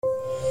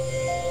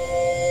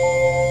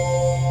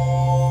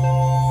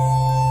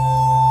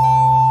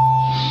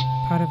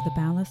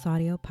Plus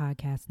Audio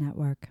Podcast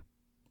Network.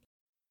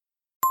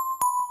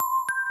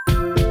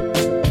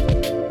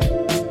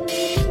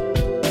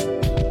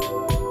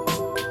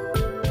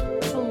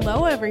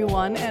 Hello,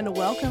 everyone, and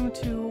welcome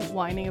to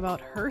Whining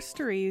About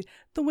Herstory,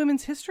 the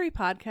women's history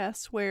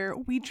podcast where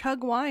we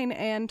chug wine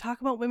and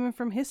talk about women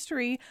from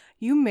history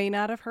you may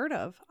not have heard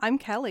of. I'm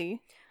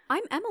Kelly.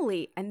 I'm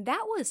Emily, and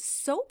that was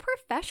so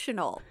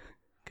professional.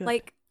 Good.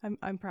 Like,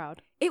 I'm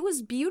proud. It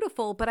was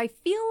beautiful, but I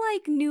feel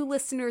like new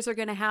listeners are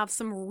going to have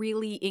some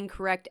really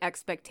incorrect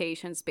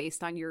expectations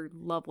based on your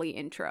lovely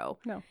intro.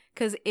 No.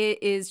 Because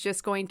it is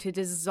just going to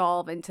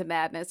dissolve into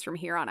madness from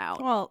here on out.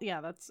 Well,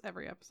 yeah, that's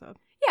every episode.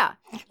 Yeah.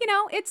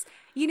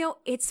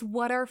 It's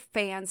what our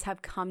fans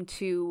have come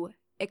to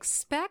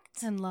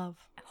expect. And love.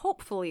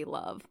 Hopefully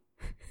love.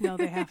 No,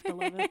 they have to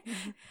love it.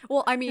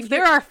 Well, I mean, if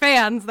there are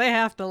fans, they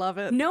have to love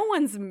it. No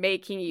one's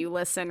making you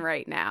listen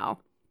right now.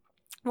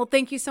 Well,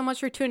 thank you so much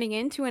for tuning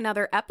in to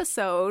another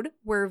episode.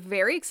 We're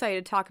very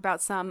excited to talk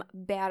about some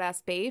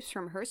badass babes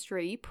from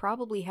herstory you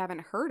probably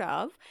haven't heard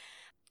of.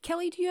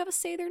 Kelly, do you have a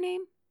say their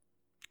name?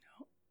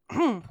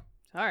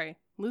 Sorry,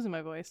 losing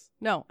my voice.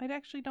 No, I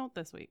actually don't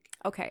this week.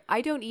 Okay, I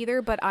don't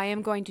either, but I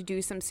am going to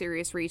do some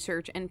serious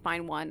research and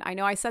find one. I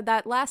know I said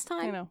that last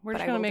time. I know. We're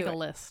just going to make a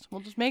list. We'll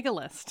just make a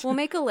list. We'll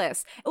make a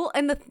list. Well,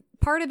 and the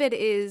part of it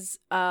is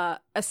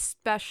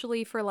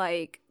especially for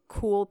like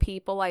cool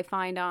people I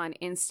find on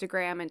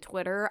Instagram and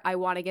Twitter, I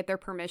want to get their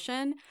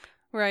permission.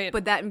 Right.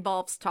 But that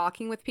involves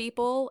talking with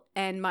people,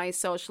 and my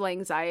social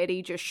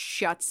anxiety just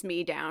shuts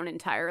me down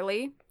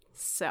entirely.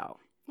 So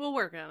we'll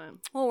work on it.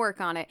 We'll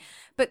work on it.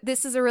 But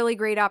this is a really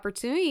great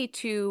opportunity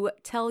to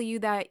tell you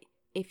that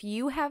if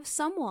you have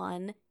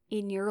someone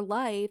in your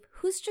life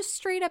who's just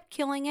straight up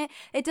killing it,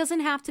 it doesn't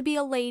have to be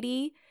a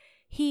lady.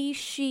 He,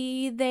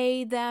 she,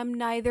 they, them,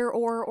 neither,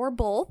 or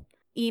both.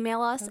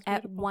 Email us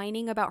at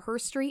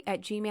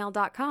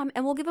whiningaboutherstory@gmail.com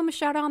and we'll give them a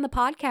shout out on the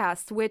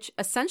podcast, which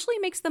essentially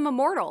makes them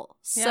immortal.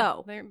 Yeah,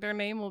 so their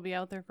name will be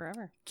out there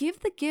forever. Give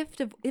the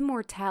gift of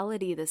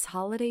immortality this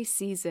holiday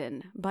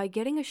season by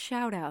getting a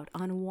shout out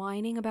on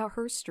Whining About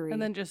Herstory. And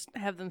then just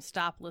have them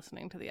stop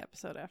listening to the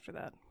episode after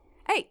that.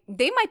 Hey,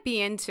 they might be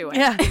into it.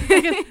 Yeah,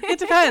 it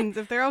depends.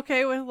 If they're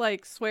okay with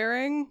like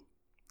swearing,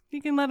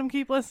 you can let them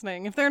keep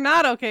listening. If they're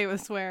not okay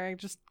with swearing,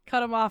 just cut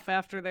them off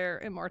after their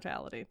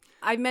immortality.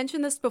 I've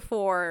mentioned this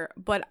before,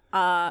 but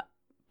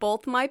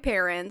both my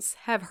parents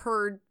have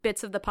heard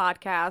bits of the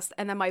podcast,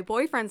 and then my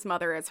boyfriend's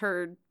mother has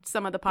heard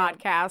some of the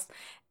podcast,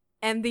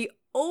 and the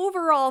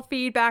overall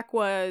feedback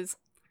was,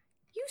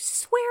 you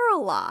swear a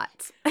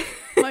lot.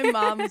 My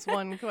mom's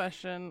one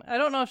question, I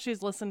don't know if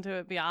she's listened to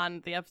it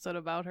beyond the episode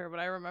about her, but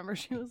I remember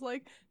she was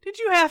like, did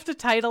you have to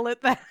title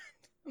it that?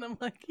 And I'm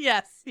like,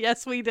 yes,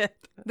 we did.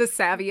 The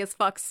Savvy as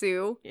Fuck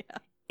Sue. Yeah.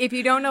 If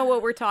you don't know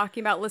what we're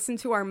talking about, listen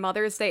to our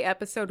Mother's Day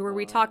episode where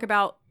we talk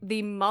about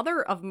the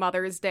mother of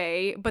Mother's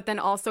Day, but then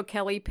also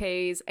Kelly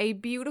pays a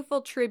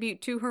beautiful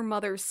tribute to her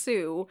mother,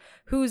 Sue,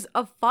 who's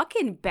a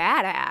fucking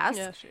badass.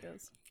 Yeah, she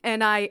is.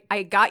 And I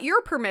got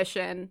your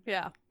permission.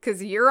 Yeah.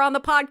 Because you're on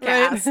the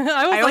podcast. Right.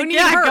 I was like,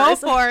 yeah, go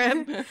for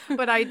it.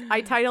 But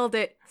I titled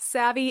it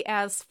Savvy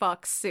as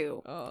Fuck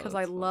Sue because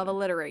I love funny.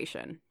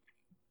 Alliteration.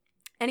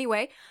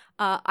 Anyway,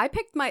 I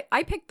picked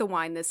the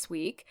wine this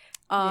week.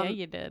 Yeah,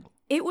 you did.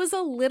 It was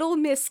a little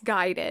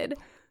misguided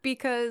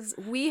because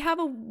we have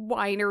a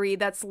winery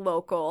that's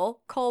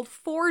local called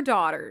Four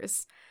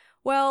Daughters.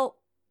 Well,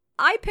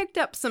 I picked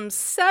up some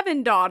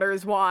Seven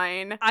Daughters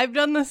wine. I've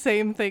done the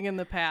same thing in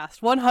the past.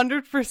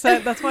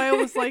 100%. That's why I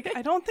was like,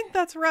 I don't think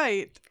that's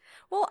right.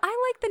 Well,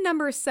 I like the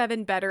number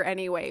 7 better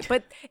anyway,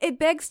 but it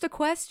begs the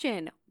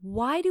question,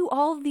 why do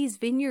all of these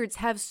vineyards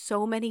have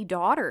so many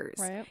daughters?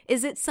 Right.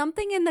 Is it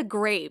something in the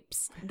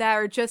grapes that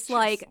are just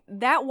like,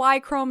 that Y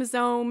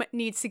chromosome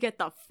needs to get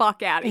the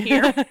fuck out of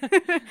here?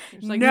 It's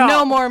like,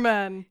 no more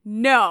men.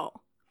 No.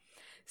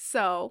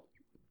 So,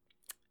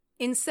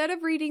 instead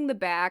of reading the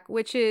back,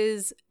 which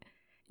is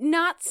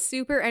not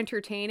super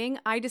entertaining,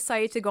 I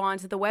decided to go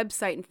onto the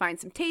website and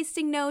find some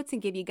tasting notes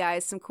and give you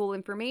guys some cool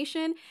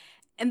information.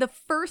 And the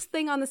first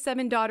thing on the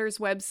Seven Daughters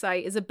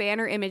website is a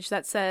banner image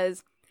that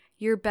says,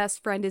 your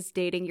best friend is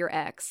dating your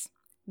ex.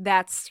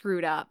 That's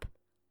screwed up.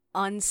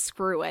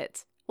 Unscrew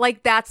it.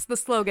 Like, that's the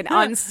slogan.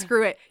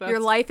 Unscrew it.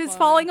 Your life is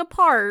falling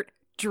apart.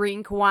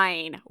 Drink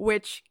wine.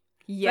 Which,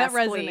 yes, that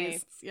resonates.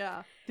 Please.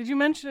 Yeah. Did you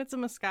mention it's a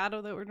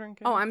Moscato that we're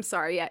drinking? Oh, I'm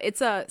sorry. Yeah,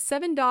 it's a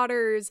Seven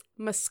Daughters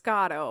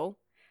Moscato.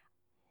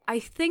 I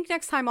think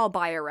next time I'll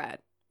buy a red.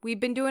 We've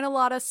been doing a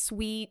lot of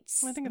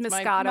sweets, I think it's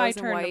Moscatos my and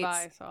turn whites. to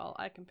buy, so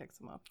I can pick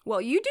some up.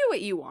 Well, you do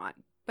what you want.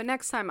 But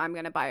next time I'm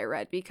going to buy a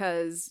red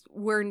because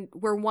we're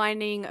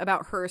whining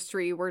about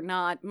herstory. We're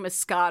not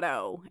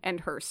Moscato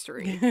and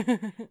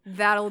herstory.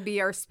 That'll be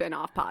our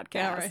spin-off podcast.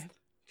 Yeah, right.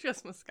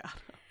 Just Moscato.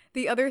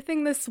 The other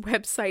thing this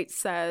website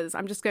says,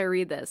 I'm just going to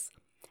read this.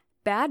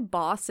 Bad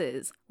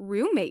bosses,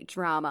 roommate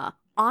drama,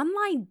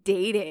 online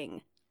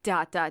dating, ...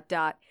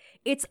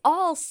 It's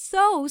all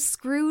so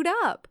screwed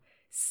up.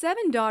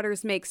 Seven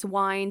Daughters makes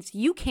wines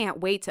you can't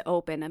wait to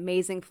open.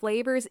 Amazing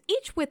flavors,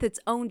 each with its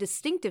own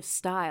distinctive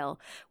style.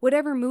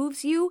 Whatever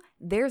moves you,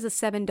 there's a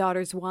Seven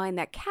Daughters wine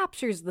that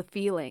captures the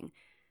feeling.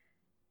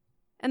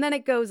 And then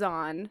it goes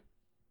on,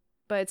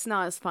 but it's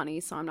not as funny,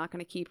 so I'm not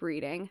going to keep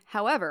reading.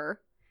 However,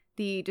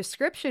 the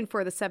description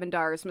for the Seven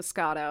Daughters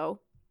Moscato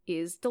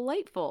is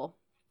delightful.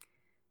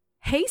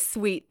 Hey,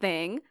 sweet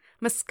thing,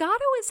 Moscato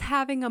is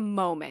having a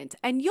moment,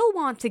 and you'll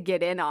want to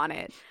get in on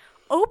it.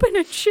 Open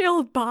a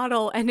chilled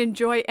bottle and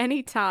enjoy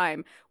any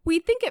time. We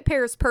think it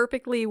pairs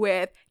perfectly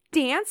with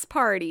dance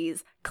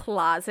parties,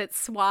 closet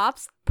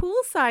swaps,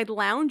 poolside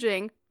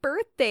lounging,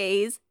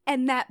 birthdays,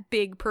 and that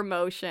big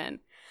promotion.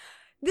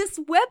 This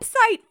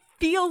website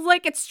feels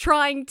like it's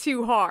trying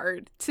too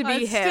hard to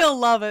be hip. I still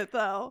love it,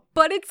 though.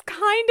 But it's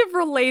kind of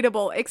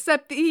relatable,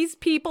 except these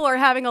people are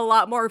having a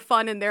lot more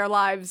fun in their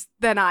lives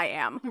than I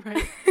am.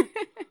 Right.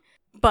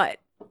 But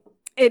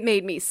it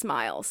made me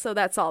smile, so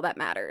that's all that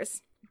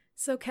matters.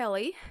 So,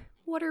 Kelly,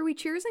 what are we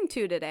cheersing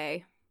to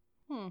today?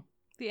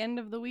 The end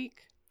of the week.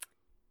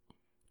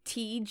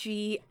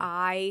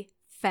 TGI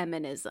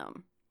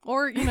feminism.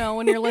 Or,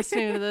 when you're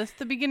listening to this,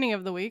 the beginning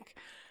of the week.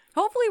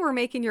 Hopefully we're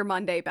making your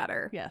Monday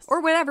better. Yes.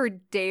 Or whatever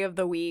day of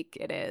the week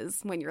it is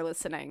when you're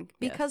listening.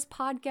 Because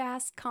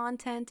podcast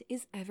content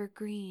is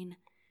evergreen.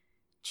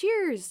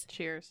 Cheers.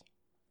 Cheers.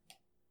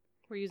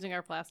 We're using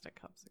our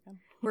plastic cups again.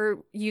 We're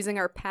using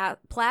our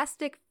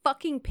plastic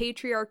fucking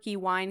patriarchy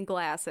wine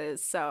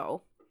glasses,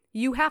 so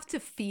you have to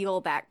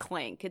feel that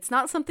clink. It's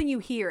not something you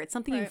hear. It's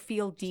something you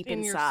feel deep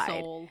inside.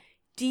 Your soul.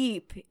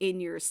 Deep in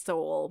your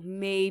soul.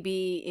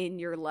 Maybe in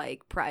your,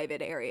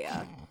 private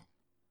area.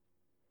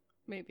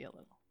 Maybe a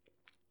little.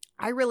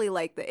 I really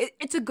like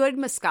that. It's a good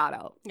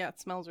Moscato. Yeah, it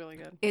smells really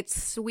good.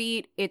 It's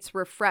sweet. It's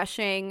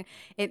refreshing.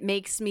 It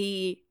makes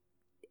me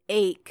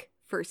ache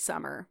for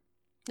summer.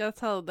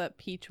 That's how that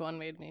peach one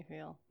made me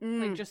feel.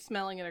 Just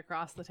smelling it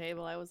across the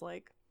table, I was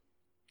like,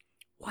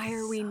 why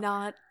are we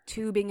not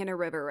tubing in a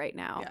river right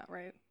now? Yeah,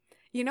 right.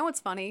 You know what's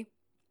funny?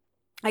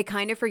 I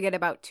kind of forget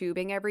about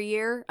tubing every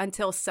year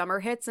until summer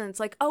hits and it's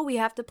like, oh, we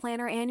have to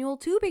plan our annual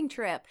tubing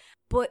trip.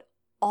 But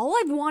all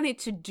I've wanted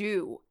to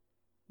do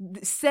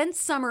since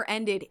summer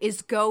ended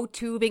is go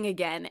tubing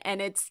again,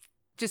 and it's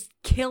just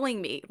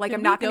killing me.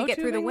 I'm not going to get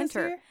through the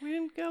winter. We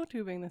didn't go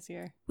tubing this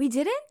year. We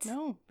didn't?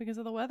 No, because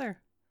of the weather.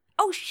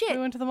 Oh, shit. We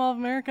went to the Mall of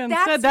America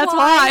instead. That's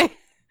why.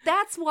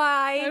 That's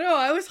why. I know.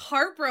 I was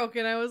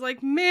heartbroken. I was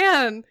like,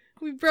 man,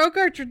 we broke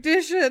our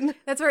tradition.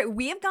 That's right.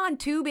 We have gone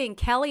tubing,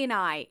 Kelly and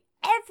I,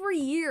 every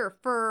year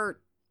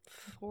for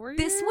 4 years?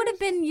 This would have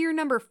been year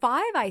number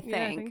 5, I think.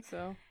 Yeah, I think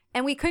so.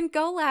 And we couldn't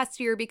go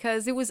last year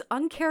because it was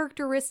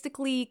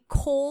uncharacteristically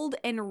cold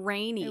and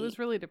rainy. It was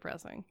really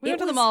depressing. We went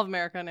to the Mall of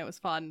America and it was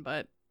fun,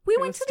 but we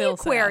went to the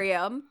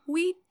aquarium. Sad.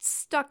 We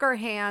stuck our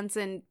hands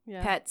and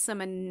pet some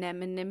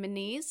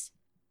anemones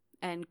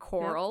and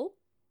coral. Yep.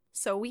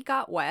 So we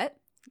got wet.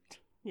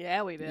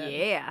 Yeah, we did.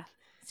 Yeah.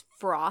 It's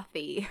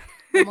frothy.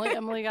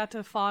 Emily got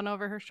to fawn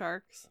over her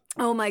sharks.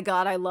 Oh my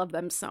God, I love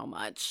them so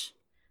much.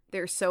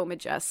 They're so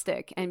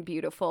majestic and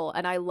beautiful,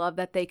 and I love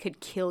that they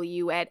could kill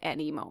you at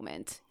any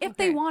moment if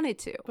they wanted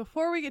to.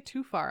 Before we get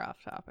too far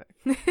off topic,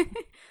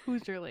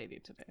 who's your lady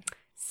today?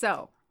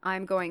 So,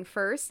 I'm going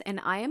first, and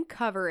I am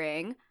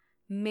covering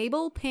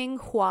Mabel Ping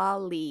Hua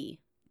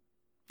Lee.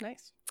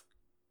 Nice.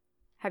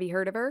 Have you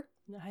heard of her?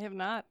 I have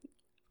not.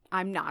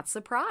 I'm not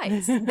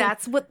surprised.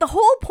 That's what the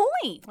whole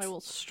point. I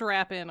will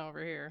strap in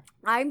over here.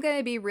 I'm going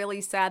to be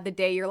really sad the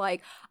day you're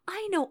like,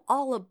 I know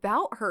all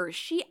about her.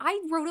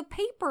 I wrote a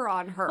paper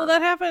on her. Well,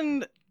 that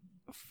happened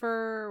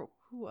for,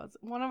 who was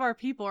it? One of our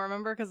people,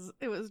 remember? Because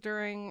it was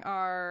during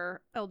our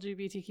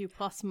LGBTQ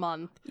plus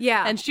month.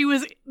 Yeah. And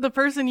the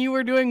person you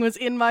were doing was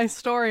in my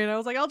story. And I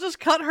was like, I'll just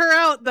cut her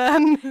out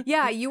then.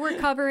 Yeah, you were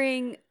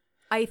covering,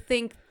 I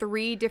think,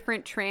 3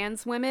 different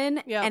trans women,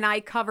 and I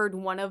covered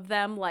one of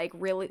them,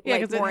 really,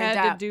 because more it had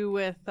in-depth. to do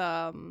with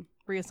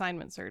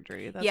reassignment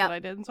surgery. That's what I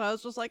did. And so I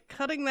was just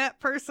cutting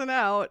that person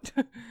out.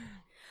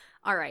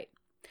 All right.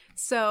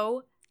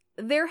 So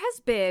there has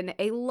been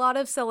a lot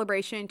of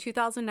celebration in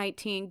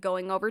 2019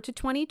 going over to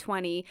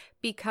 2020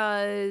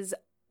 because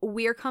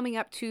we're coming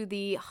up to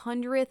the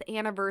 100th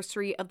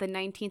anniversary of the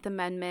 19th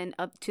Amendment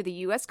to the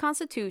U.S.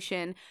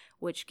 Constitution,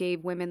 which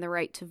gave women the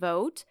right to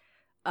vote.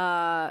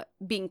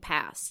 Being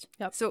passed.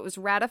 Yep. So it was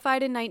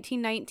ratified in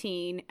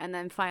 1919 and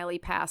then finally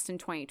passed in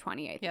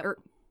 2020.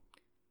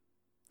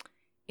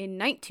 In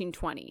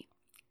 1920.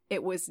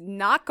 It was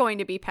not going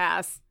to be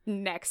passed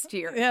next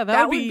year. Yeah,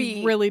 that would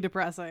be really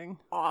depressing.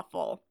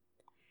 Awful.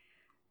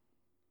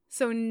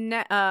 So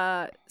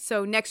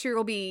next year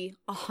will be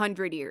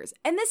 100 years.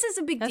 And this is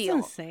a big deal.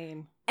 That's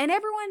insane. And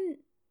everyone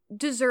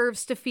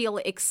deserves to feel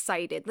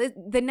excited.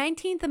 The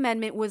 19th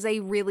Amendment was a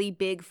really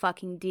big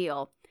fucking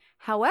deal.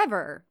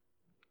 However,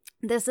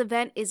 this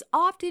event is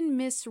often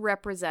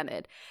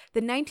misrepresented.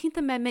 The 19th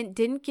Amendment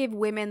didn't give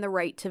women the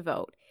right to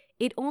vote.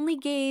 It only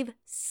gave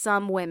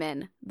some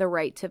women the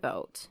right to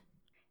vote.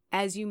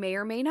 As you may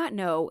or may not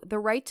know, the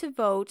right to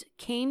vote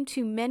came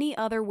to many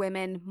other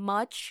women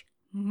much,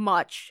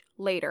 much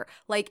later,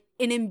 like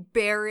an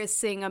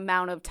embarrassing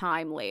amount of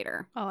time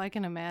later. Oh, I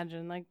can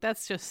imagine. Like,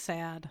 that's just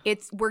sad.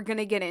 We're going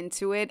to get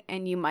into it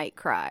and you might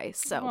cry,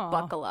 so Aw.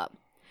 buckle up.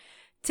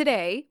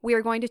 Today, we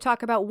are going to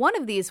talk about one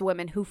of these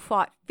women who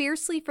fought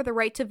fiercely for the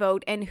right to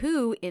vote and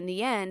who, in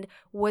the end,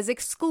 was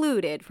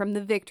excluded from the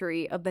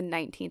victory of the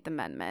 19th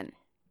Amendment.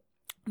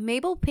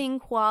 Mabel Ping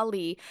Hua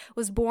Li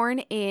was born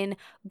in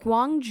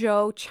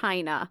Guangzhou,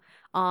 China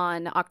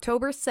on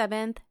October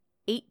 7th,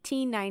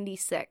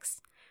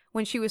 1896.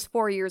 When she was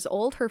 4 years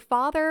old, her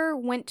father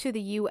went to the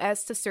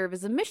U.S. to serve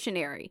as a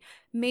missionary.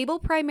 Mabel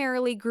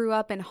primarily grew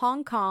up in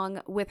Hong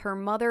Kong with her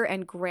mother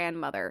and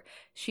grandmother.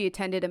 She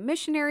attended a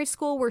missionary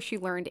school where she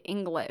learned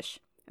English.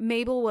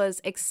 Mabel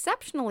was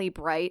exceptionally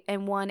bright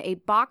and won a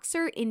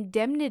Boxer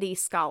Indemnity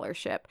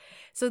Scholarship.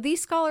 So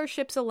these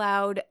scholarships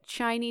allowed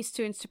Chinese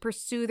students to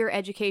pursue their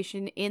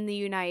education in the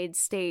United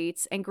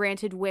States and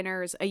granted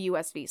winners a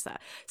U.S. visa.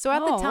 So at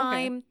the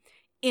time,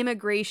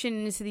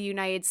 immigration into the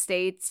United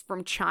States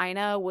from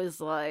China was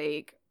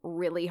like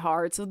really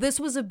hard. So this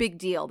was a big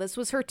deal. This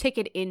was her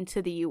ticket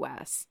into the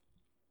U.S.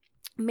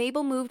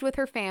 Mabel moved with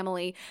her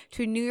family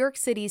to New York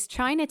City's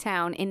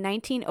Chinatown in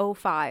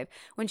 1905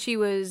 when she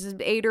was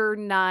 8 or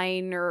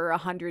 9 or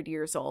 100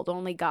 years old.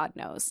 Only God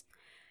knows.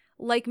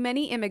 Like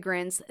many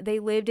immigrants, they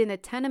lived in a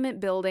tenement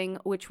building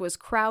which was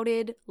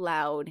crowded,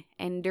 loud,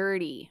 and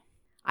dirty.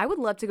 I would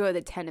love to go to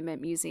the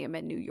Tenement Museum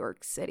in New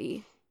York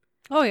City.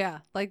 Oh, yeah.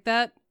 Like,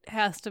 that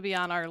has to be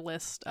on our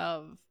list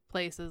of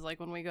places, like,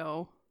 when we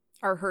go.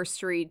 Our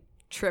herstory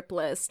trip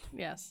list.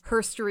 Yes.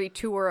 Herstory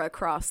tour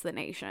across the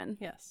nation.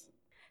 Yes.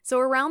 So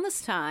around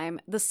this time,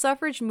 the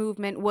suffrage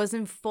movement was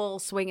in full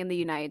swing in the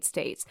United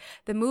States.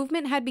 The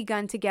movement had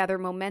begun to gather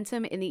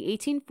momentum in the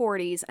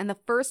 1840s, and the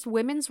first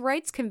women's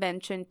rights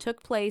convention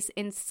took place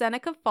in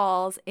Seneca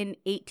Falls in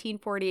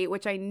 1848,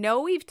 which I know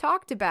we've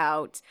talked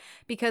about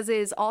because it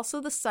is also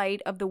the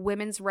site of the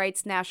Women's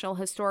Rights National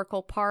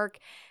Historical Park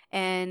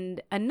and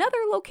another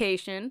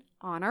location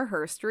on our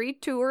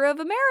Herstory Tour of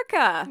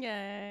America.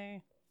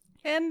 Yay.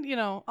 And, you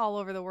know, all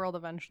over the world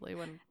eventually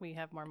when we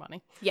have more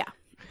money. Yeah.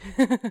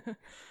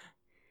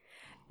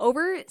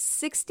 Over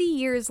 60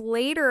 years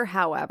later,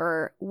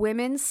 however,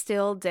 women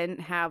still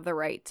didn't have the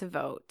right to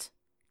vote.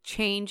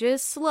 Change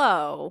is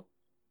slow.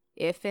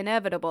 If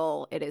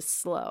inevitable, it is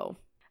slow.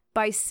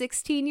 By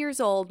 16 years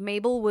old,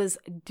 Mabel was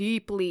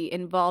deeply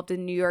involved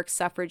in New York's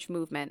suffrage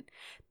movement.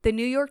 The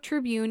New York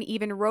Tribune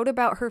even wrote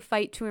about her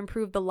fight to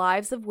improve the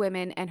lives of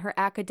women and her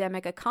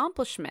academic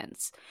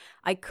accomplishments.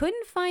 I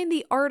couldn't find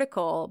the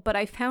article, but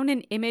I found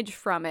an image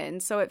from it,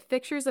 and so it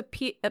pictures a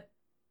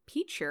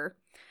picture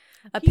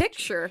of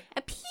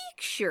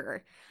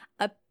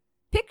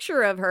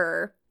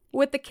her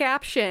with the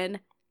caption,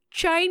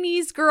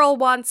 "Chinese girl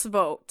wants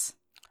vote."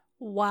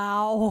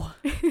 Wow.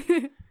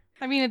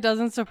 I mean, it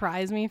doesn't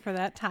surprise me for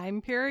that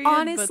time period.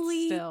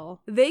 Honestly, but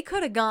still. They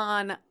could have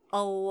gone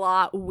a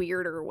lot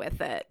weirder with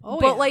it. Oh,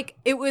 but yeah. like,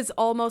 it was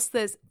almost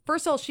this.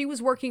 First of all, she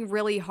was working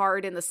really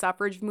hard in the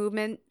suffrage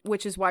movement,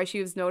 which is why she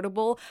was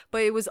notable.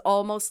 But it was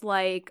almost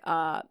like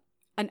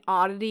an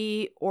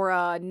oddity or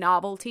a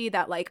novelty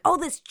that like, oh,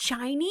 this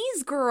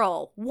Chinese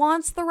girl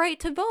wants the right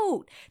to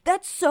vote.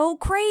 That's so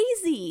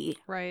crazy.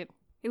 Right.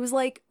 It was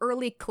like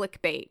early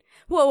clickbait.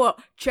 Whoa,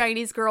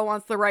 Chinese girl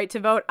wants the right to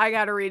vote. I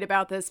gotta read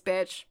about this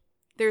bitch.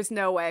 There's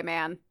no way,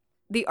 man.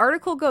 The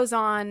article goes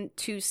on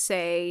to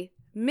say,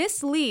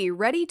 Miss Lee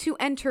ready to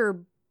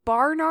enter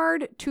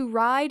Barnard to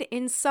ride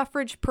in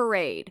suffrage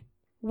parade.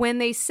 When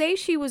they say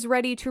she was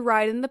ready to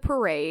ride in the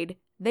parade,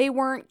 they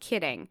weren't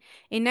kidding.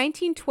 In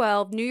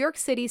 1912, New York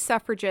City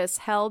suffragists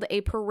held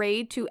a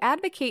parade to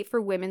advocate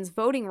for women's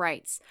voting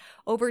rights.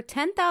 Over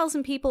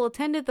 10,000 people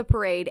attended the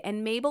parade,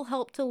 and Mabel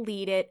helped to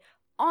lead it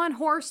on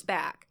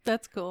horseback.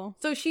 That's cool.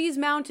 So she's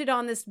mounted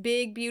on this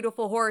big,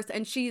 beautiful horse,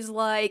 and she's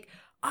like,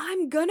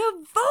 I'm gonna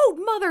vote,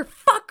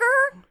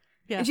 motherfucker!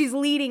 Yeah. And she's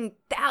leading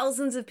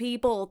thousands of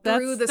people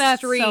through the that's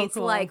streets, so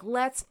cool. like,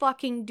 let's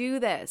fucking do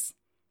this.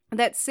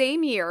 That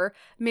same year,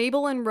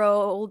 Mabel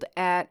enrolled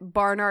at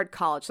Barnard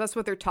College. That's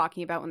what they're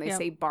talking about when they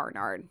say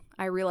Barnard.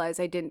 I realize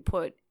I didn't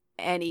put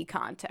any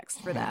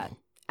context for that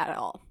at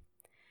all.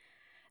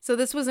 So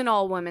this was an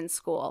all-women's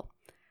school.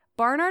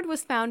 Barnard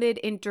was founded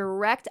in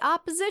direct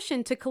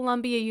opposition to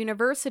Columbia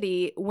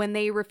University when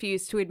they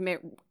refused to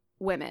admit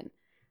women.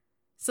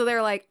 So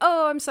they're like,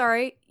 oh, I'm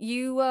sorry,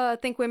 you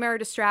think women are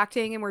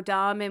distracting and we're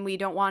dumb and we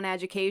don't want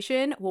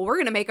education? Well, we're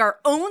going to make our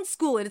own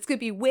school and it's going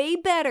to be way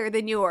better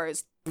than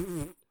yours.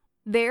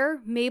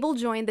 There, Mabel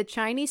joined the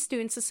Chinese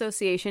Students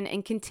Association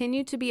and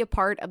continued to be a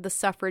part of the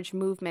suffrage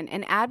movement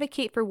and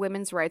advocate for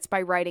women's rights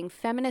by writing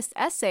feminist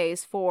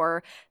essays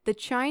for the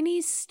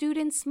Chinese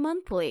Students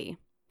Monthly.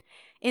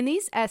 In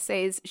these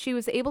essays, she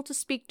was able to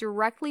speak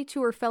directly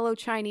to her fellow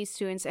Chinese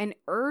students and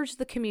urge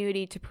the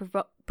community to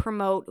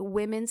promote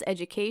women's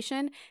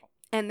education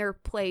and their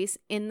place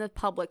in the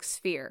public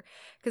sphere.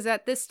 Because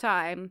at this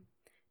time,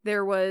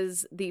 there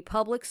was the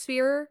public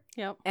sphere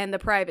and the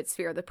private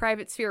sphere. The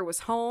private sphere was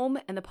home,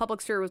 and the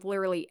public sphere was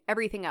literally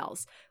everything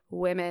else.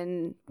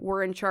 Women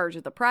were in charge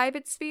of the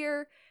private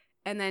sphere,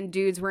 and then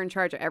dudes were in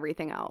charge of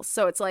everything else.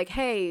 So it's like,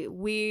 hey,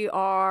 we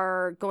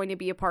are going to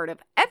be a part of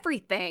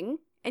everything,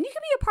 and you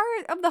can be a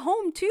part of the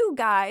home too,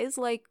 guys.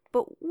 Like,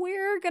 but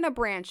we're going to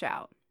branch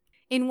out.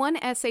 In one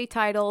essay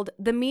titled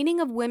 "The Meaning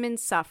of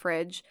Women's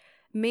Suffrage,"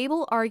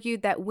 Mabel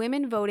argued that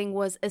women voting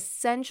was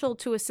essential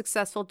to a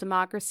successful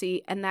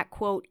democracy and that,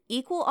 quote,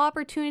 equal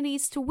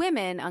opportunities to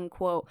women,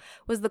 unquote,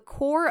 was the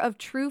core of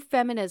true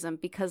feminism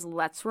because,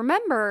 let's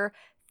remember,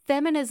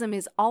 feminism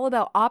is all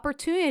about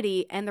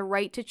opportunity and the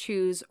right to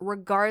choose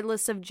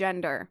regardless of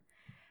gender.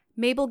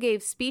 Mabel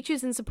gave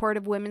speeches in support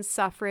of women's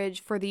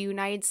suffrage for the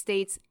United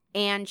States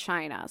and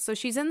China. So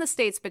she's in the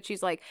States, but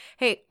she's like,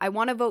 hey, I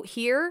want to vote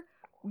here,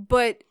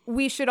 but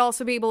we should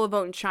also be able to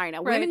vote in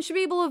China. Right. Women should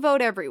be able to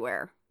vote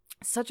everywhere.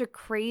 Such a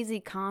crazy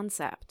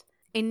concept.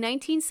 In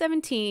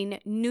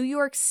 1917, New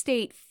York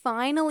State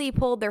finally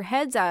pulled their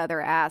heads out of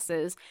their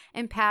asses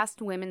and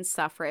passed women's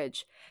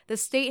suffrage. The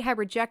state had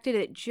rejected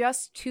it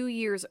just 2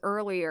 years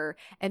earlier,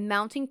 and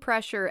mounting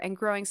pressure and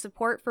growing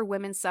support for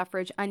women's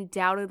suffrage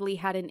undoubtedly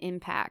had an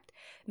impact.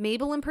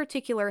 Mabel, in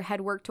particular,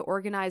 had worked to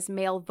organize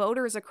male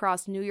voters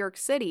across New York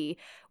City,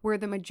 where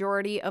the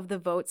majority of the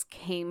votes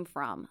came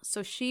from.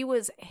 So she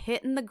was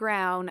hitting the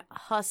ground,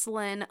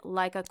 hustling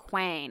like a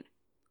queen.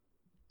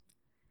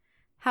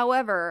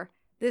 However,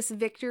 this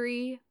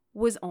victory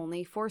was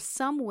only for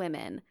some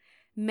women.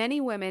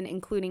 Many women,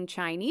 including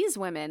Chinese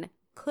women,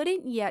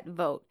 couldn't yet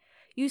vote.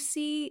 You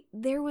see,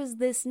 there was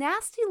this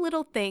nasty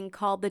little thing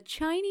called the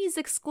Chinese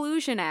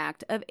Exclusion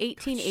Act of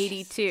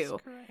 1882.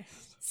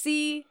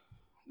 See,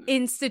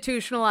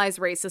 institutionalized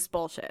racist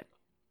bullshit.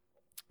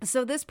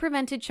 So this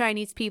prevented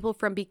Chinese people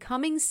from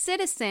becoming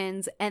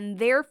citizens and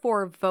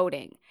therefore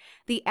voting.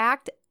 The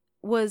act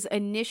was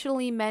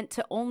initially meant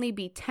to only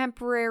be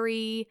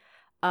temporary,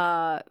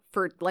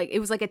 for like, it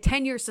was like a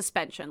 10-year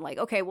suspension. Like,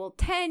 okay, well,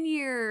 10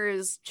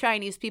 years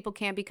Chinese people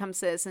can't become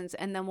citizens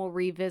and then we'll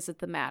revisit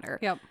the matter.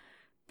 Yep.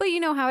 But you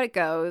know how it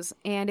goes.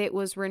 And it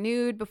was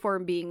renewed before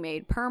being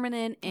made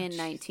permanent in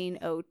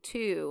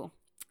 1902.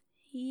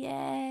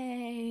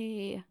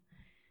 Yay.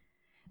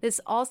 This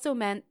also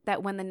meant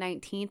that when the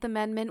 19th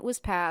Amendment was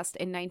passed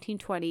in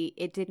 1920,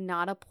 it did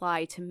not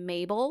apply to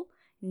Mabel,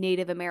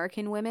 Native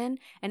American women,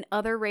 and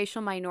other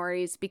racial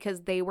minorities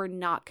because they were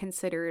not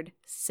considered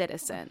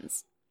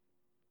citizens.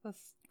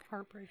 That's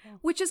heartbreaking.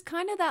 Which Which is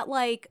kind of that,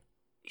 like,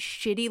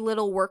 shitty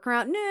little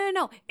workaround.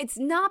 No. It's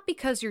not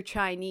because you're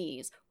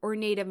Chinese or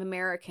Native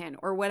American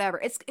or whatever.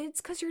 It's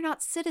because you're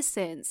not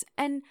citizens.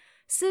 And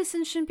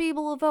citizens shouldn't be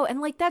able to vote. And,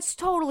 like, that's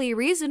totally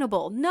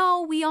reasonable.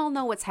 No, we all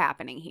know what's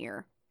happening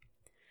here.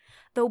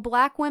 Though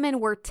Black women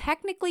were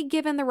technically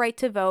given the right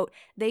to vote,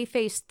 they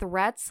faced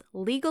threats,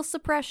 legal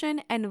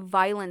suppression, and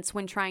violence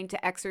when trying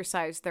to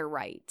exercise their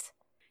right.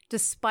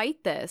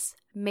 Despite this,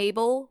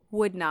 Mabel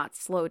would not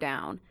slow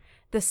down.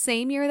 The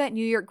same year that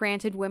New York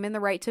granted women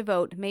the right to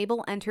vote,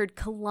 Mabel entered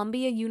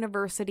Columbia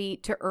University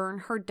to earn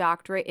her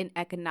doctorate in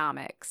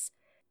economics.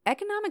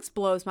 Economics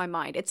blows my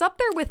mind. It's up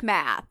there with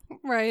math.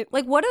 Right.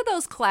 Like, what do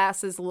those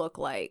classes look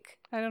like?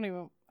 I don't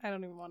even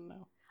want to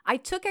know. I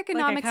took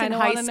economics like, in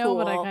high school.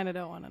 Know, but I kind of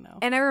don't want to know.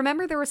 And I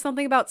remember there was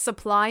something about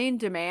supply and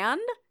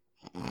demand.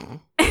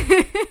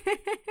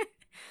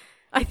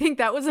 I think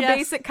that was a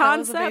basic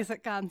concept. That was a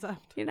basic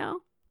concept. You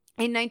know?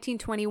 In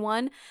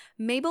 1921,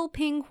 Mabel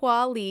Ping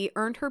Hua Lee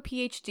earned her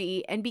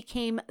PhD and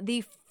became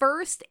the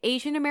first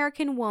Asian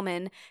American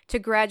woman to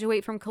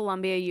graduate from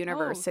Columbia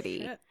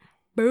University. Oh, shit.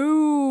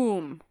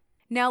 Boom!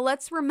 Now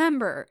let's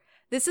remember,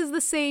 this is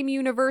the same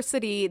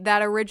university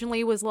that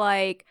originally was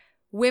like,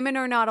 women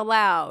are not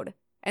allowed.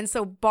 And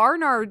so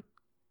Barnard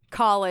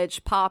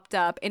College popped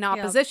up in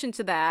opposition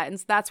to that. And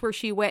that's where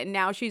she went. And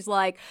now she's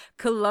like,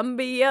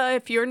 Columbia,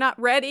 if you're not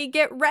ready,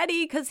 get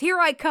ready, because here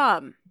I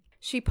come.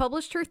 She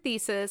published her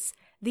thesis,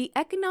 The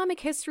Economic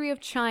History of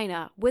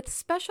China, with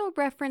special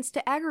reference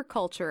to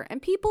agriculture,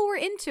 and people were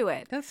into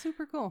it. That's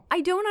super cool.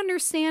 I don't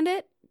understand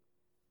it,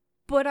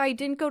 but I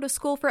didn't go to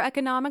school for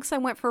economics. I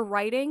went for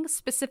writing,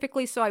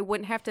 specifically so I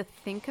wouldn't have to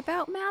think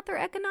about math or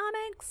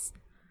economics.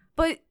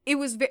 But it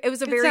was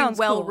a very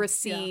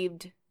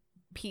well-received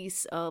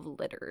piece of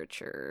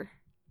literature.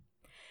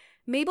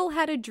 Mabel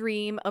had a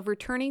dream of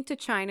returning to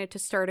China to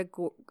start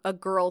a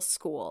girls'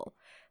 school.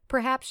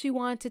 Perhaps she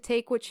wanted to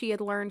take what she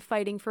had learned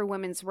fighting for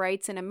women's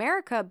rights in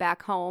America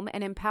back home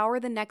and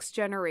empower the next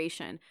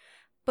generation.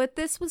 But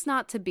this was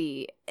not to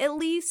be, at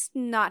least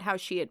not how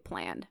she had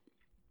planned.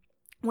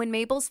 When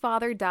Mabel's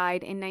father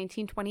died in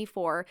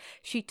 1924,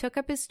 she took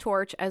up his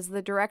torch as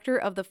the director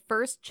of the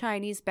First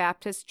Chinese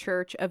Baptist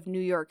Church of New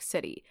York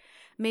City.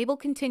 Mabel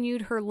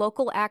continued her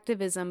local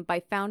activism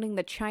by founding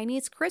the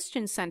Chinese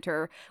Christian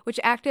Center, which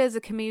acted as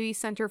a community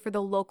center for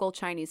the local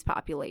Chinese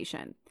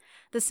population.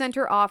 The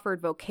center offered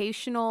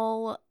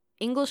vocational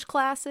English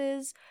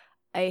classes,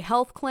 a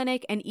health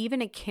clinic, and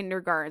even a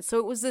kindergarten. So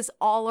it was this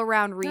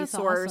all-around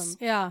resource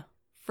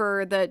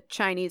for the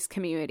Chinese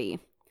community.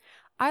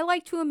 I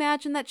like to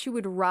imagine that she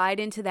would ride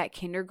into that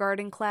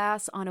kindergarten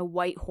class on a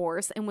white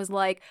horse and was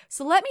like,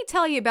 so let me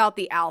tell you about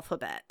the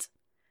alphabet.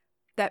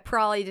 That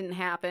probably didn't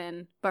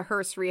happen, but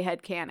her three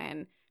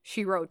headcanon.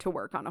 she rode to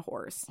work on a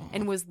horse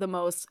and was the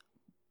most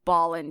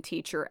ballin'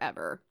 teacher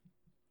ever.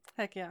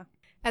 Heck yeah.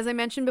 As I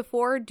mentioned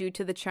before, due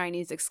to the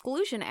Chinese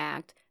Exclusion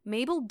Act,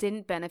 Mabel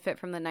didn't benefit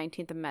from the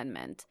 19th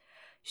Amendment.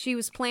 She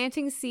was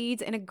planting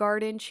seeds in a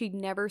garden she'd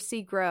never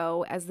see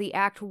grow, as the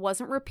act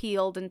wasn't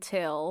repealed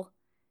until...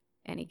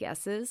 Any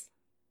guesses?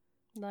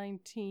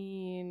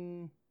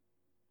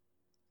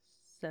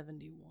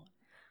 1971.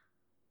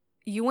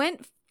 You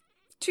went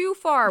too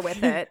far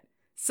with it,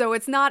 so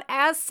it's not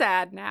as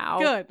sad now.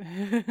 Good.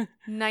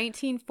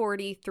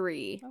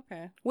 1943.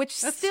 Okay.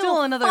 Which That's still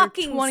still another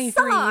fucking 23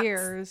 sucks.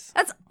 years.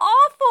 That's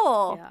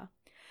awful. Yeah.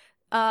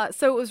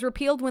 So it was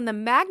repealed when the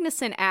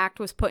Magnuson Act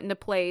was put into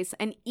place,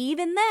 and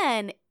even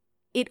then,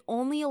 it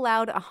only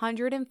allowed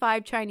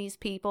 105 Chinese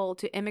people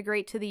to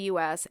immigrate to the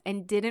U.S.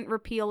 and didn't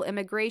repeal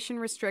immigration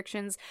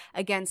restrictions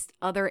against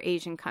other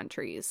Asian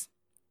countries.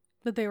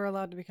 But they were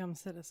allowed to become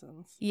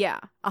citizens. Yeah,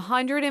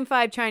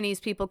 105 Chinese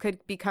people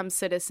could become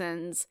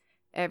citizens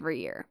every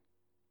year.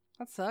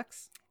 That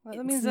sucks. That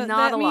It's means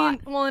not a lot.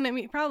 Well,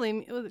 and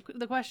probably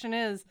the question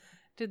is,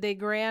 did they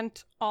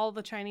grant all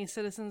the Chinese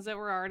citizens that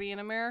were already in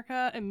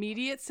America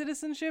immediate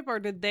citizenship,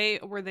 or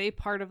were they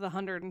part of the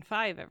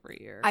 105 every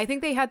year? I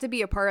think they had to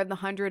be a part of the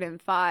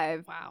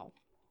 105. Wow.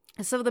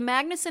 So the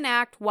Magnuson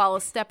Act, while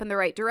a step in the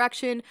right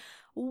direction,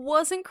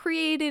 wasn't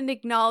created in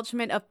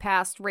acknowledgement of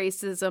past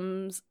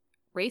racism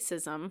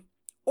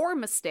or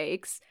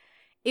mistakes.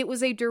 It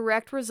was a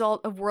direct result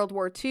of World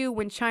War II,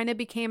 when China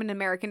became an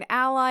American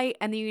ally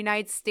and the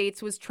United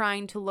States was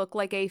trying to look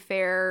like a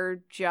fair,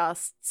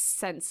 just,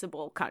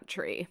 sensible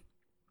country.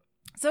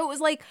 So it was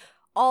like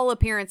all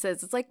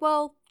appearances. It's like,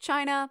 well,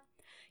 China,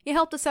 you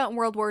helped us out in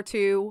World War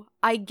II.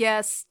 I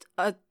guess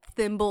a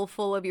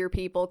thimbleful of your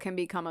people can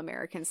become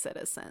American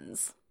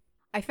citizens.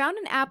 I found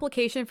an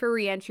application for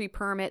re-entry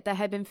permit that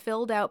had been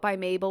filled out by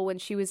Mabel when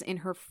she was in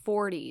her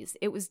 40s.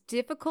 It was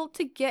difficult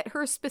to get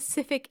her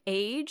specific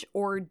age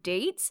or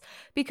dates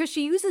because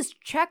she uses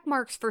check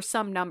marks for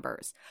some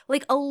numbers,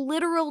 like a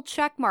literal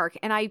check mark.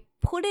 And I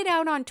put it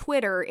out on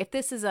Twitter if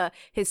this is a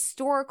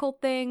historical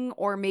thing,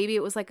 or maybe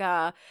it was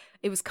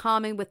it was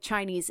common with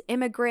Chinese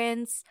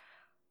immigrants.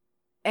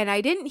 And I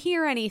didn't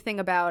hear anything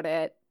about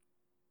it,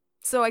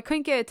 so I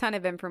couldn't get a ton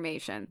of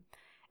information.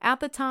 At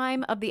the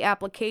time of the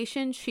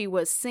application, she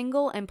was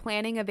single and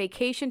planning a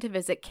vacation to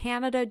visit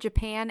Canada,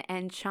 Japan,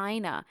 and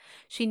China.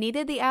 She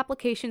needed the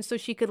application so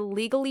she could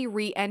legally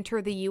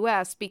re-enter the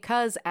U.S.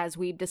 because, as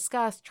we've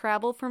discussed,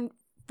 travel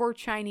for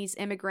Chinese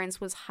immigrants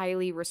was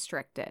highly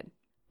restricted.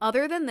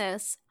 Other than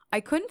this, I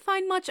couldn't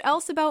find much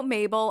else about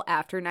Mabel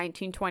after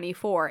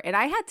 1924, and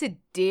I had to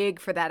dig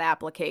for that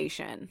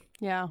application.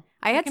 Yeah.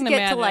 I had to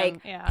get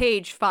to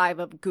page 5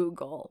 of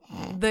Google,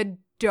 the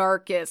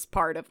darkest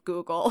part of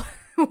Google,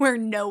 where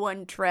no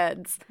one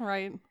treads.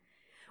 Right.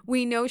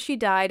 We know she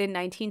died in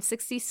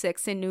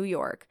 1966 in New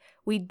York.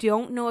 We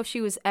don't know if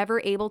she was ever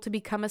able to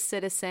become a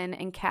citizen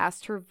and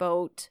cast her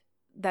vote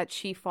that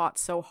she fought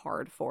so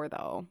hard for,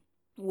 though,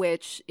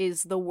 which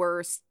is the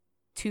worst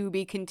to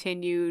be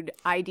continued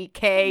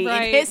IDK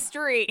in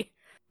history.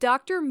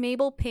 Dr.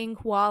 Mabel Ping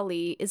Hua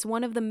Lee is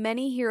one of the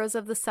many heroes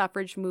of the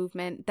suffrage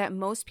movement that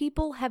most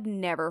people have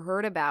never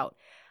heard about.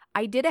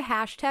 I did a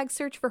hashtag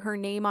search for her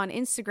name on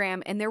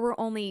Instagram, and there were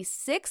only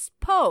 6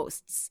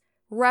 posts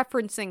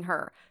referencing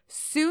her,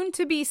 soon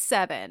to be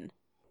 7.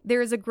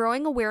 There is a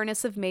growing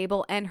awareness of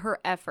Mabel and her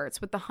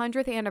efforts. With the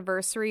 100th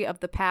anniversary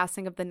of the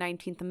passing of the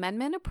 19th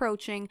Amendment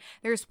approaching,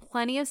 there's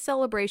plenty of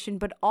celebration,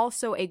 but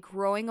also a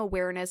growing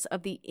awareness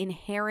of the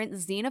inherent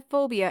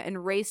xenophobia and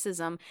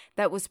racism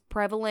that was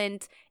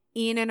prevalent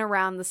in and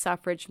around the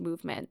suffrage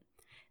movement.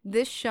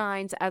 This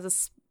shines as a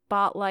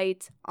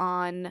spotlight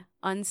on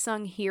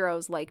unsung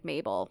heroes like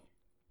Mabel.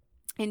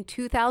 In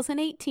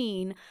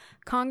 2018,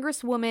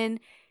 Congresswoman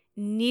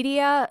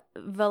Nydia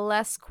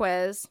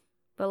Velázquez,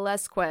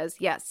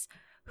 yes,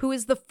 who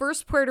is the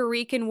first Puerto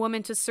Rican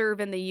woman to serve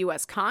in the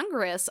U.S.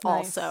 Congress,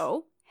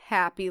 also,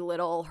 happy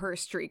little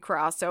history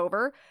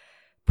crossover,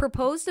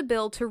 proposed a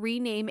bill to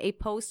rename a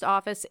post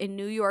office in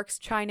New York's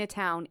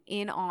Chinatown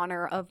in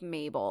honor of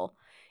Mabel.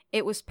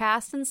 It was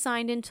passed and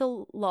signed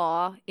into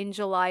law in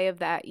July of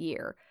that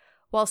year.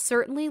 While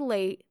certainly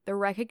late, the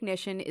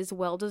recognition is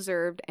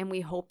well-deserved, and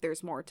we hope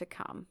there's more to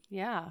come.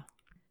 Yeah.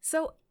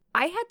 So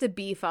I had to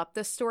beef up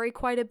this story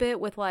quite a bit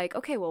with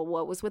okay, well,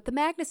 what was with the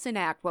Magnuson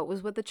Act? What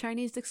was with the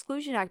Chinese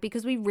Exclusion Act?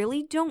 Because we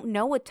really don't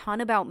know a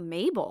ton about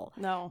Mabel.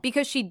 No.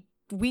 Because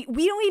we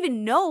don't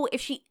even know if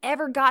she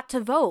ever got to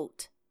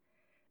vote.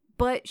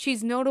 But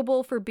she's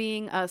notable for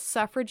being a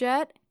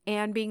suffragette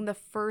and being the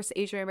first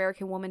Asian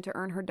American woman to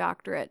earn her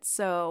doctorate.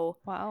 So,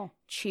 wow.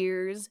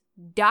 Cheers,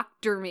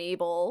 Dr.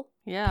 Mabel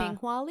Ping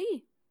Hua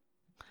Lee.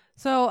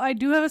 So I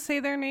do have a say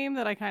their name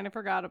that I kind of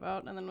forgot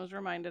about and then was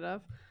reminded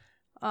of.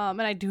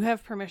 And I do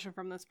have permission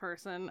from this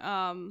person.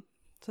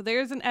 So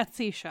there's an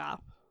Etsy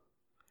shop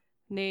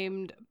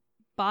named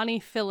Bonnie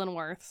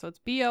Fillenworth. So it's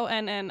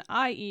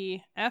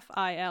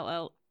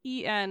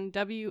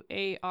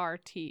BonnieFillenworth.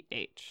 So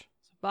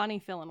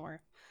Bonnie Fillenworth.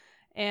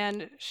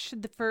 And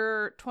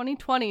for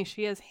 2020,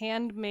 she has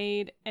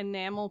handmade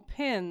enamel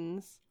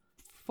pins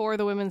for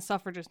the women's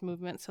suffragist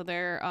movement. So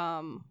they're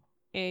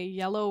a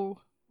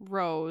yellow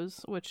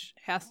rose, which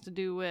has to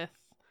do with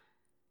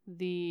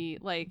the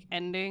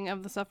ending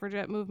of the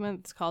suffragette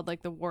movement. It's called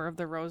the War of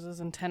the Roses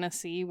in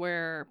Tennessee,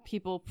 where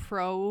people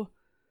pro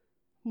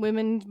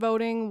women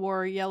voting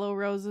wore yellow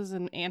roses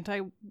and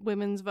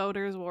anti-women's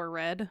voters wore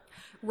red.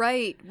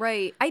 Right.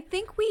 I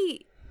think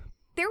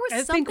there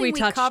was something we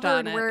touched covered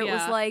on it, where it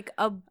was yeah.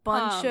 a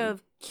bunch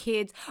of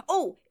kids.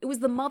 Oh, it was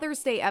the Mother's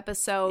Day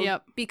episode.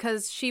 Yep.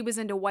 Because she was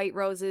into white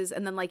roses,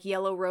 and then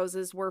yellow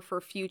roses were for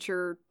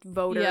future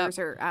voters,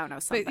 or I don't know,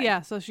 something. But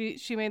yeah, so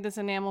she made this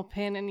enamel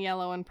pin in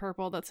yellow and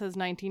purple that says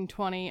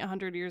 1920,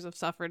 100 years of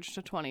suffrage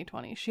to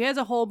 2020. She has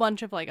a whole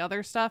bunch of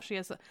other stuff. She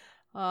has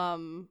a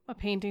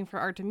painting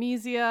for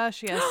Artemisia.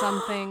 She has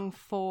something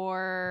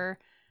for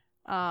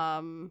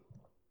I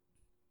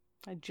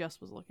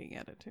just was looking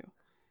at it too.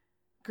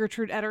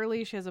 Gertrude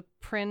Ederle. She has a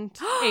print.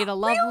 Ada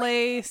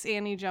Lovelace,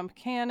 Annie Jump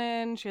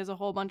Cannon. She has a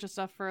whole bunch of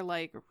stuff for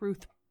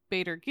Ruth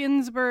Bader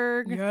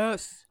Ginsburg.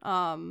 Yes.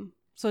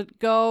 So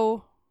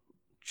go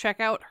check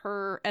out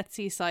her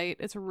Etsy site.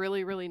 It's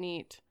really, really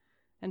neat.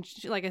 And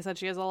she, like I said,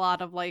 she has a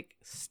lot of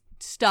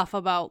stuff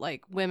about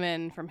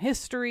women from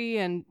history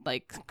and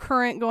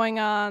current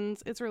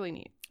going-ons. It's really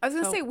neat. I was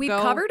gonna say we've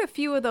covered a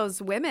few of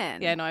those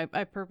women. Yeah, no,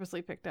 I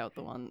purposely picked out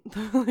the ones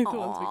we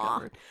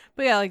covered.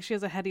 But yeah, she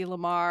has a Hedy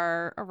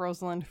Lamarr, a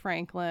Rosalind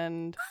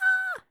Franklin,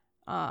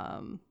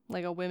 a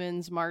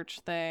women's march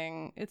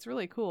thing. It's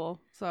really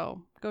cool.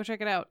 So go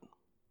check it out.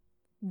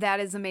 That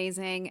is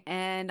amazing,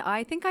 and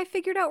I think I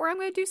figured out where I'm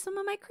going to do some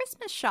of my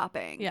Christmas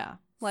shopping. Yeah,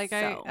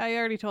 I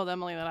already told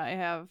Emily that I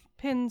have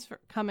pins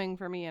coming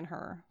for me and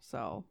her.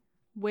 So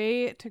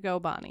way to go,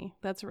 Bonnie.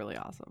 That's really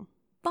awesome.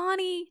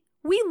 Bonnie,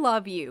 we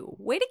love you.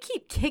 Way to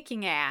keep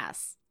kicking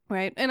ass.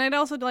 Right. And I'd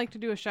also like to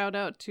do a shout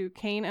out to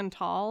Kane and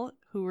Tall,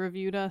 who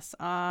reviewed us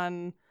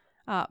on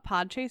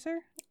Podchaser.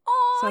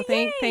 Oh, so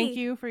thank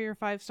you for your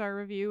 5-star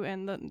review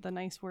and the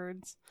nice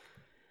words.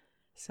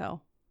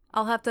 So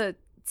I'll have to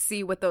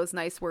see what those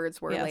nice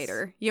words were yes.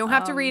 later. You don't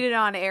have to read it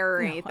on air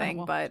or anything,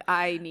 won't. but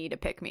I need to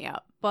pick me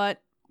up.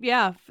 But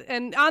yeah,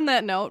 and on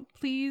that note,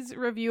 please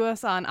review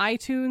us on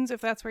iTunes if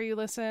that's where you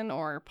listen,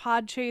 or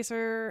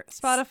Podchaser.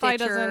 Spotify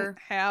Stitcher. doesn't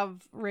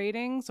have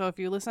ratings, so if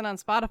you listen on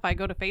Spotify,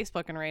 go to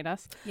Facebook and rate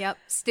us. Yep,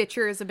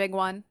 Stitcher is a big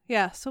one.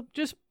 Yeah, so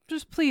just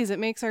please, it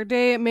makes our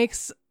day. It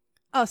makes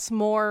us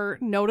more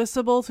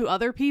noticeable to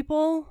other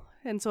people,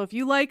 and so if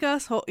you like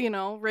us,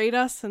 rate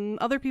us, and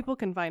other people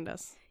can find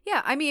us.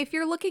 Yeah, I mean, if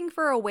you're looking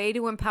for a way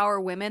to empower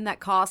women that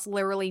costs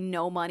literally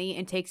no money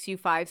and takes you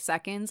 5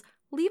 seconds,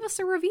 leave us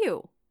a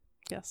review.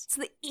 Yes. It's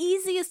the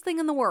easiest thing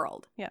in the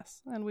world.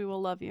 Yes, and we will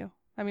love you.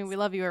 I mean, we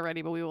love you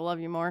already, but we will love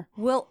you more.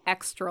 We'll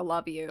extra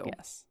love you.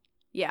 Yes.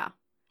 Yeah.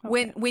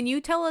 Okay. When you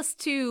tell us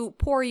to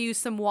pour you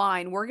some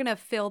wine, we're going to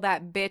fill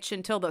that bitch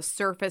until the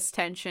surface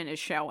tension is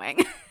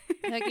showing.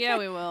 Heck yeah,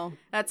 we will.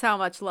 That's how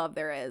much love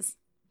there is.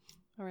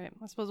 All right,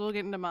 I suppose we'll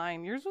get into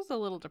mine. Yours was a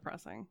little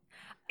depressing.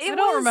 I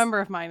don't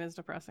remember if mine is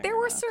depressing. There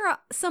were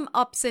some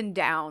ups and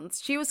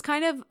downs. She was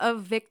kind of a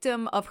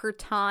victim of her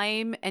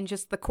time and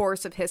just the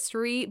course of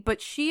history, but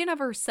she and of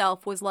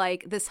herself was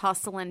this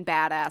hustling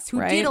badass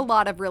who did a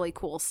lot of really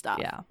cool stuff.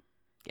 Yeah.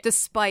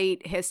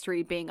 Despite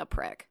history being a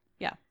prick.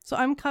 Yeah. So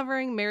I'm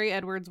covering Mary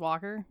Edwards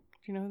Walker.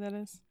 Do you know who that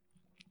is?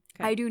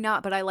 Okay. I do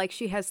not, but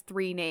she has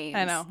 3 names.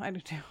 I know, I do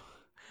too.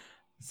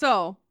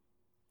 So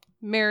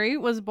Mary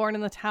was born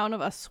in the town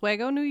of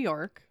Oswego, New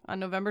York on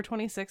November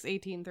 26,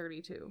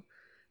 1832.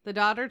 The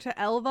daughter to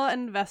Elva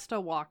and Vesta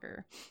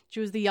Walker.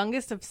 She was the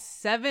youngest of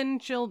 7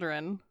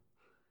 children,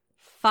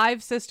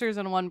 5 sisters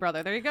and 1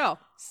 brother. There you go.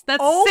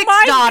 That's 6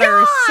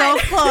 daughters. God! So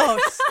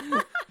close.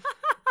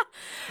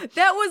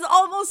 That was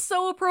almost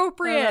so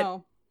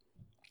appropriate.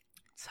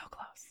 So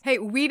close. Hey,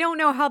 we don't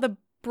know how the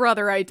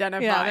brother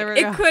identified. Yeah, there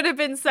we go. It could have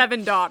been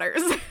 7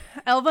 daughters.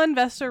 Elva and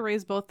Vesta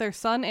raised both their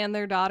son and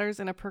their daughters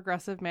in a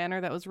progressive manner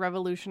that was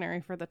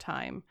revolutionary for the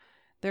time.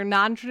 Their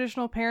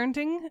non-traditional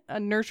parenting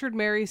nurtured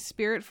Mary's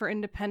spirit for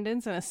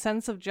independence and a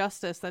sense of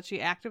justice that she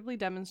actively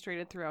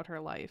demonstrated throughout her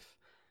life.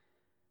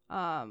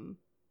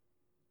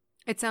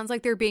 It sounds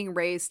like they're being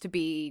raised to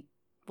be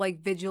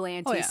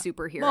vigilante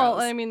superheroes. Well,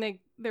 I mean,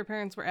 their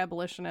parents were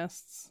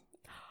abolitionists,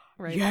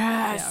 right?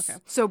 Yes. Yeah,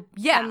 okay. So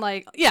yeah,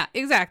 and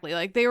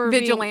exactly. They were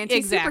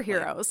vigilante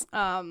superheroes.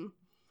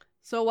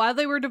 So while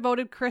they were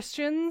devoted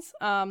Christians,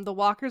 the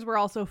Walkers were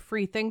also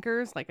free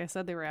thinkers. Like I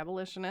said, they were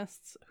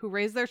abolitionists who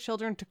raised their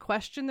children to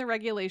question the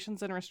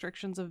regulations and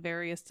restrictions of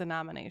various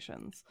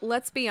denominations.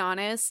 Let's be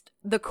honest.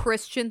 The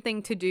Christian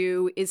thing to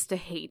do is to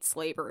hate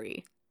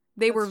slavery.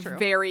 That's were true.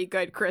 Very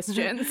good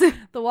Christians.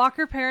 The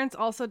Walker parents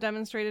also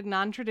demonstrated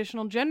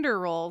non-traditional gender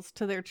roles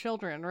to their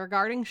children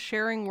regarding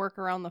sharing work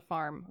around the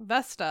farm.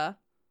 Vesta,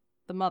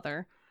 the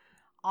mother,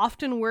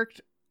 often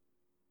worked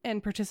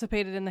and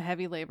participated in the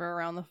heavy labor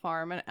around the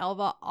farm, and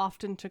Elva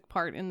often took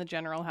part in the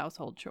general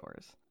household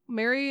chores.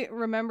 Mary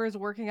remembers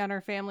working on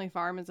her family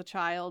farm as a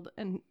child,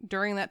 and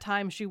during that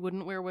time she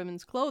wouldn't wear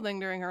women's clothing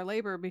during her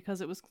labor because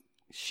it was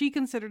she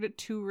considered it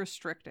too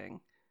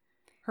restricting.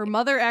 Her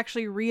mother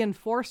actually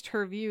reinforced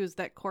her views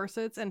that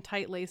corsets and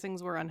tight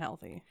lacings were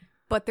unhealthy.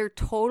 But they're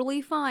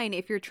totally fine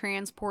if you're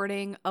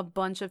transporting a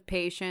bunch of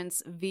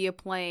patients via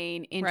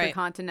plane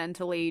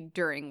intercontinentally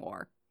during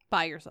war.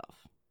 By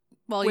yourself.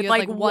 Well, with you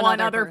had, one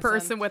other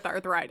person with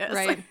arthritis.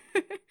 Right.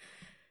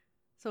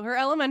 So her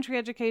elementary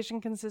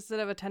education consisted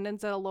of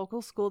attendance at a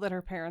local school that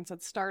her parents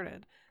had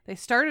started. They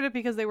started it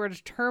because they were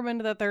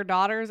determined that their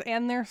daughters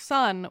and their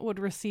son would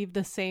receive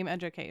the same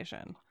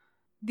education.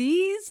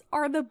 These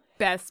are the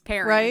best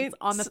parents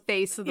on the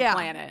face of the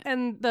planet.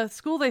 And the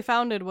school they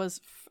founded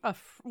was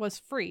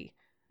free.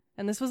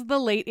 And this was the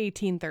late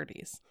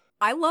 1830s.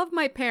 I love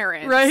my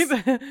parents. Right?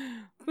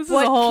 This is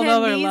a whole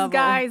nother level. Can these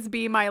guys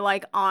be my,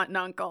 aunt and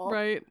uncle?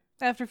 Right.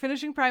 After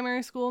finishing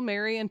primary school,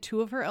 Mary and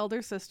two of her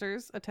elder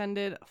sisters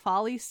attended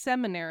Foley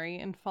Seminary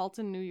in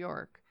Fulton, New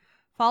York.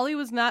 Foley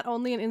was not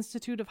only an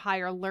institute of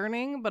higher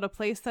learning, but a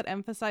place that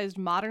emphasized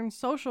modern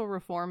social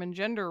reform and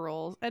gender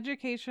roles,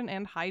 education,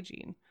 and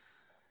hygiene.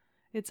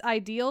 Its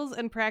ideals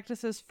and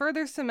practices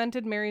further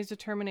cemented Mary's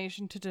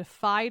determination to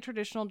defy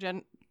traditional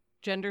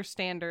gender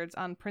standards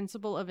on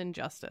principle of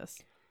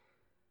injustice.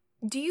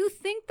 Do you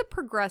think the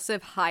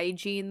progressive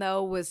hygiene,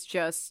 though, was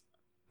just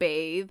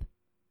bathe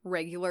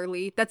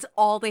regularly? That's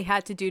all they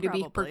had to do to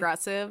be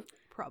progressive?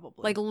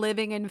 Probably.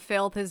 Living in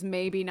filth is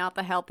maybe not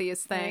the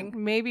healthiest thing.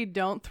 Maybe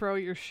don't throw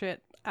your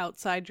shit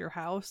outside your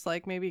house.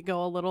 Maybe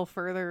go a little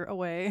further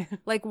away.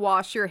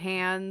 Wash your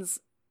hands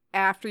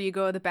after you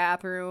go to the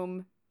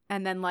bathroom,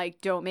 and then,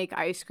 don't make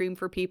ice cream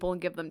for people and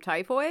give them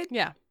typhoid?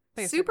 Yeah.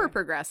 Basically. Super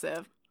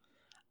progressive.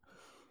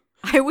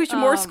 I wish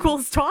more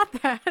schools taught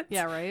that.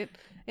 Yeah, right.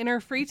 In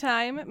her free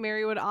time,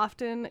 Mary would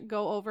often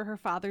go over her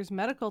father's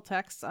medical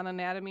texts on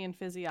anatomy and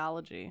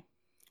physiology,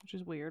 which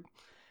is weird.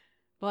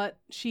 But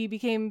she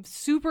became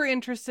super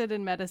interested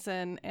in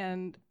medicine,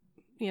 and,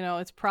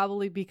 it's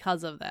probably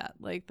because of that.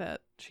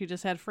 That she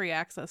just had free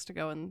access to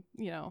go and,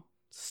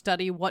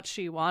 study what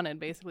she wanted,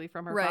 basically,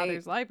 from her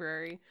father's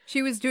library.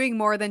 She was doing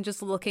more than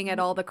just looking at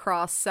all the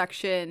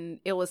cross-section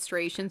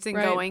illustrations and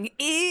going,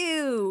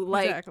 ew!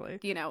 Exactly.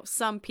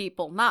 Some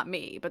people, not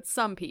me, but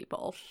some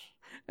people.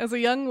 As a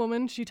young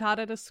woman, she taught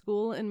at a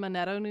school in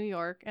Manetto, New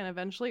York, and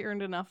eventually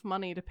earned enough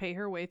money to pay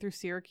her way through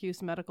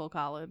Syracuse Medical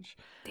College,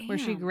 where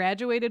she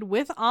graduated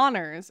with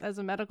honors as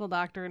a medical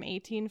doctor in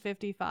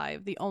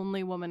 1855, the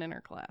only woman in her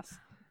class.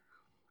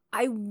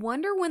 I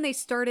wonder when they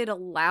started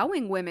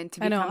allowing women to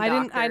become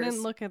doctors. I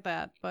didn't look at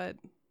that,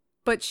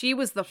 but she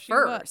was the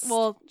first.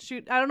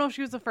 I don't know if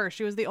she was the first.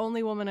 She was the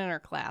only woman in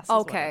her class.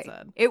 Okay,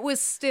 it was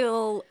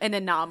still an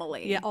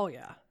anomaly. Yeah. Oh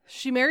yeah.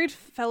 She married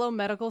fellow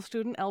medical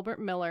student Albert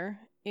Miller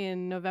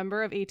in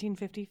November of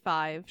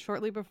 1855,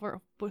 shortly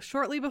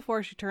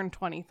before she turned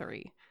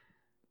 23.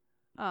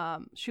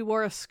 She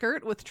wore a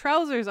skirt with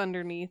trousers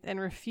underneath and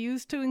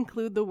refused to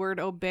include the word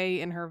obey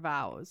in her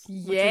vows.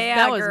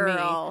 That was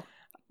girl. Me.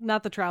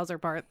 Not the trouser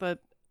part, but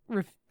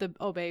the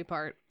obey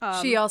part.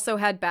 She also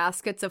had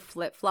baskets of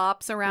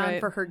flip-flops around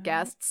for her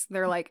guests.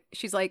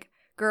 She's like,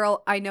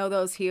 girl, I know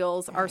those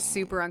heels are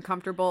super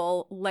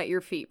uncomfortable. Let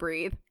your feet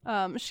breathe.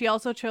 She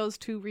also chose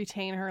to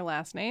retain her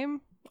last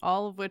name,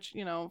 all of which,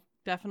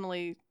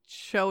 definitely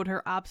showed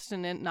her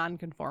obstinate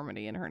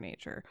nonconformity in her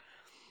nature.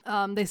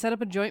 They set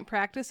up a joint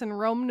practice in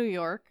Rome, New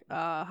York.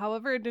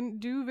 However, it didn't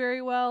do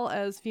very well,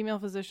 as female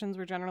physicians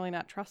were generally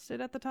not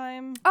trusted at the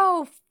time.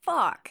 Oh,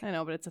 fuck. I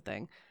know, but it's a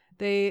thing.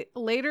 They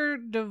later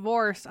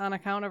divorced on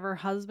account of her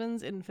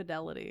husband's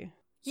infidelity.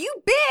 You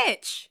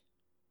bitch!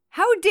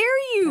 How dare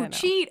you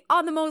cheat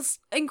on the most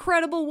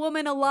incredible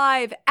woman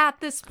alive at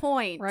this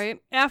point?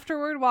 Right.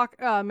 Afterward,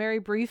 Mary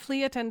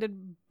briefly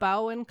attended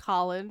Bowen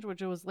College,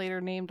 which was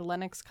later named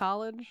Lenox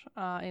College,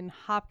 in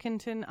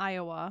Hopkinton,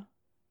 Iowa,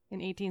 in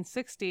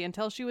 1860,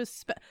 until she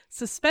was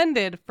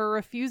suspended for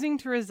refusing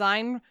to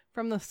resign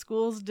from the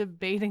school's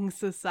debating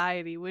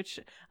society, which,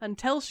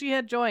 until she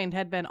had joined,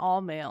 had been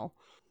all male.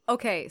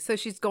 Okay, so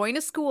she's going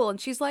to school,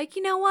 and she's like,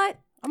 you know what?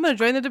 I'm going to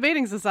join the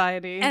debating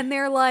society. And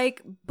they're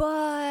like,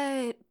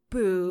 but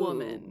boobs.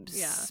 Woman,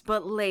 yeah.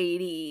 But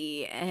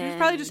lady. And she was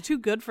probably just too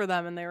good for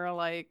them, and they were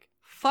like,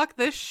 fuck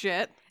this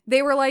shit.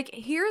 They were like,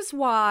 here's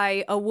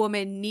why a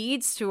woman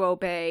needs to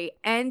obey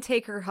and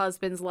take her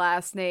husband's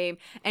last name.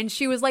 And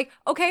she was like,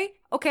 okay,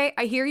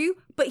 I hear you,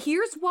 but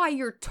here's why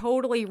you're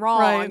totally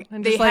wrong. Right.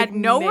 And they had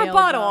no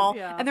rebuttal.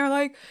 Yeah. And they're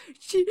like,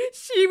 she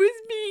was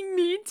being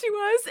mean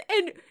to us,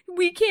 and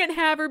we can't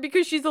have her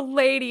because she's a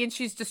lady and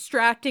she's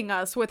distracting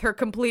us with her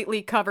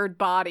completely covered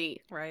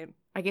body. Right.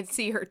 I can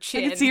see her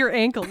chin. I can see her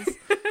ankles.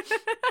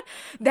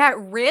 That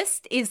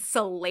wrist is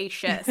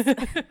salacious.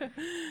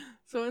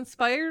 So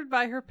inspired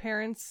by her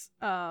parents'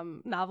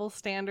 novel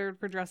standard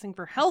for dressing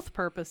for health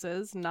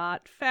purposes,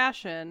 not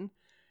fashion,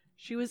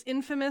 she was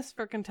infamous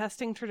for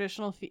contesting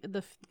traditional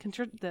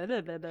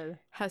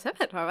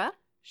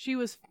She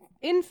was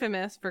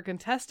infamous for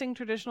contesting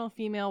traditional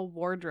female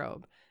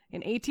wardrobe. In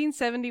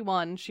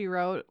 1871, she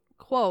wrote,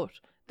 quote,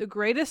 "The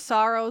greatest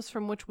sorrows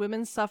from which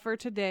women suffer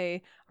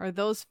today are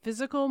those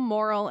physical,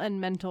 moral,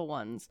 and mental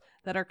ones.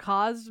 that are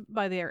caused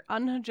by their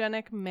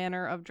unhygienic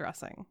manner of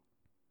dressing.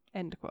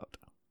 End quote.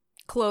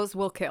 Clothes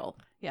will kill.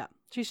 Yeah.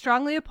 She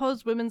strongly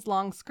opposed women's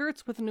long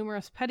skirts with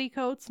numerous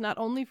petticoats, not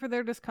only for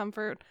their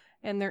discomfort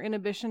and their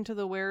inhibition to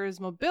the wearer's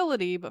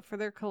mobility, but for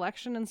their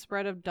collection and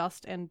spread of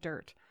dust and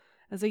dirt.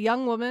 As a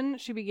young woman,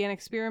 she began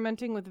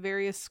experimenting with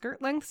various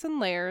skirt lengths and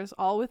layers,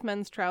 all with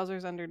men's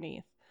trousers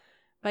underneath.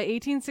 By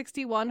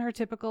 1861, her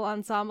typical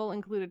ensemble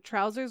included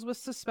trousers with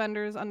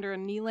suspenders under a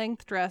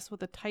knee-length dress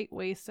with a tight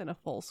waist and a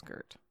full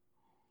skirt.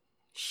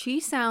 She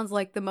sounds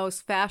like the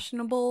most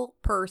fashionable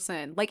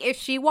person. Like, if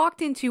she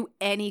walked into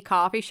any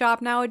coffee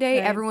shop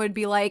nowadays, Right. everyone would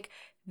be like,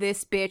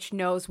 this bitch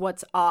knows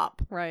what's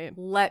up. Right.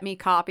 Let me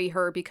copy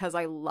her because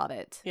I love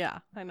it. Yeah,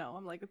 I know.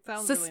 I'm like, it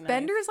sounds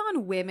Suspenders really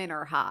on women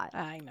are hot.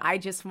 nice. I know. I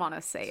just want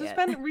to say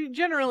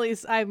Generally,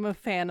 I'm a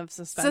fan of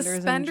suspenders.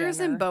 Suspenders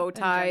and bow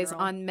ties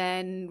general. on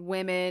men,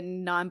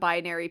 women,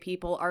 non-binary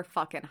people are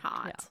fucking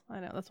hot. Yeah, I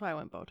know. That's why I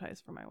went bow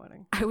ties for my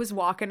wedding. I was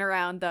walking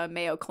around the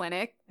Mayo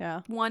Clinic Yeah.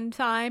 one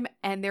time,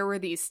 and there were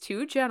these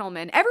two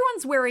gentlemen.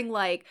 Everyone's wearing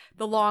like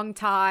the long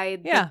tie,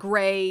 Yeah. the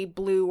gray,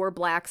 blue, or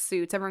black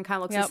suits. Everyone kind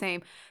of looks Yep. the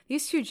same.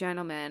 These two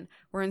gentlemen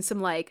were in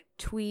some like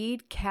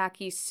tweed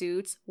khaki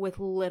suits with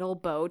little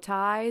bow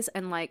ties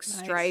and like Nice.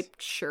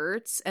 striped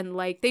shirts, and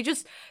like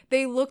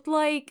they looked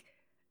like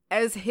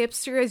as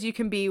hipster as you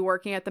can be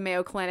working at the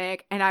Mayo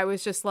Clinic. And I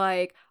was just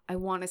like, I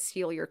want to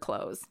steal your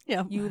clothes.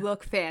 Yeah. You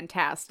look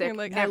fantastic. You're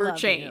like, I Never love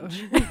change.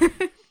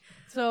 you.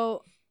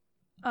 So,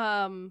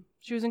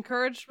 she was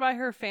encouraged by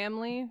her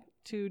family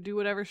to do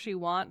whatever she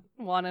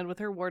wanted with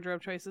her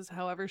wardrobe choices.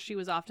 However, she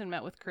was often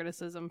met with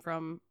criticism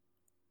from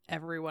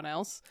everyone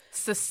else.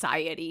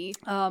 Society.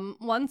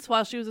 Once,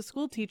 while she was a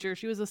school teacher,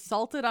 she was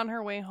assaulted on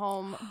her way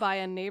home by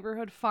a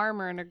neighborhood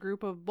farmer and a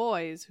group of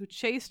boys who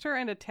chased her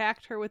and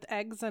attacked her with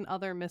eggs and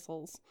other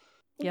missiles.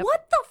 Yep.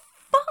 What the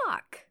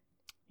fuck?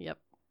 Yep.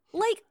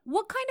 Like,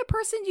 what kind of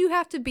person do you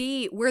have to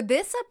be where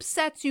this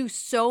upsets you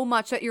so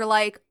much that you're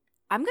like,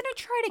 I'm gonna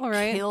try to All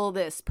right. kill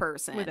this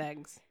person With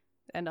eggs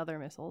and other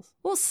missiles.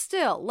 Well,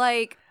 still,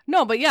 like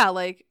No, but yeah,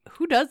 like,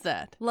 who does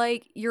that?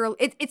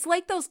 it's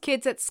like those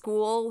kids at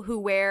school who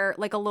wear,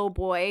 like, a little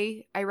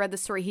boy. I read the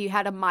story. He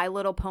had a My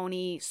Little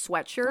Pony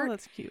sweatshirt. Oh,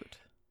 that's cute.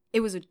 It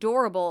was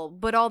adorable,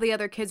 but all the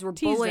other kids were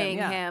Teased bullying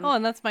yeah. him. Oh,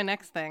 and that's my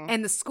next thing.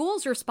 And the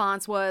school's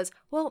response was,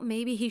 well,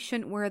 maybe he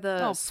shouldn't wear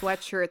the Oh.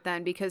 sweatshirt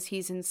then because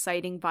he's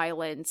inciting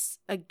violence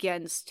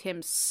against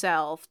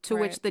himself. To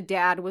Right. which the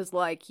dad was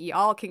like,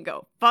 y'all can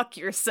go fuck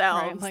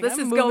yourselves. Right, like, this I'm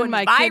is moving going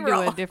my kid to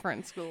viral. a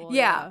different school.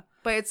 Yeah,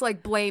 but it's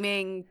like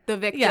blaming the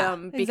victim Yeah,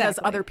 because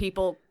exactly. other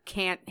people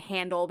can't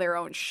handle their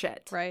own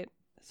shit. Right.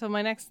 So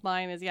my next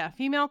line is,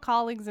 female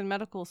colleagues in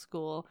medical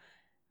school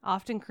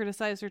often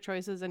criticized her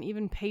choices, and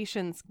even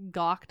patients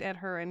gawked at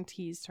her and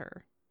teased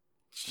her.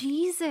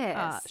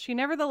 Jesus. She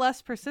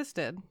nevertheless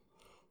persisted.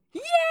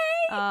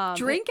 Yay!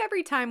 Drink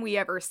every time we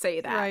ever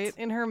say that. Right.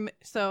 In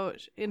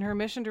her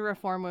mission to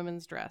reform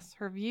women's dress,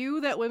 her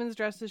view that women's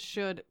dresses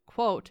should,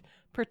 quote,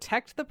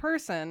 protect the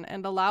person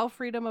and allow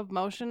freedom of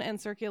motion and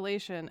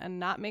circulation and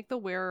not make the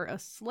wearer a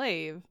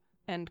slave,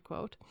 end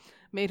quote,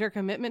 made her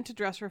commitment to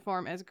dress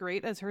reform as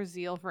great as her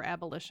zeal for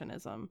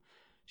abolitionism.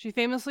 She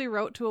famously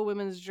wrote to a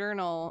women's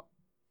journal,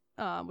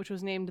 which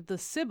was named The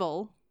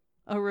Sibyl,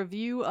 a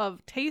review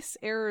of tastes,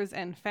 errors,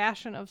 and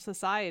fashion of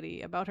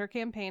society about her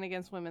campaign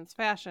against women's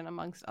fashion,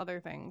 amongst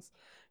other things,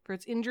 for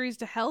its injuries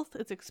to health,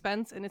 its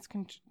expense, and its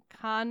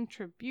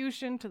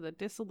contribution to the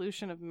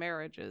dissolution of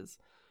marriages.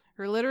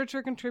 Her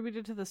literature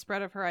contributed to the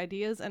spread of her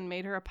ideas and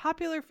made her a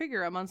popular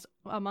figure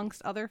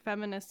amongst other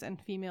feminists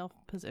and female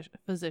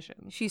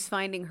physicians. She's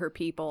finding her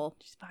people.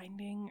 She's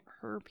finding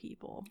her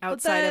people.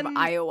 Outside of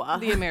Iowa.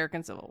 The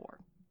American Civil War.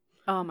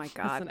 Oh my That's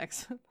God. the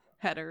next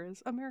header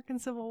is American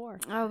Civil War.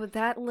 Oh, but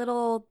that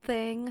little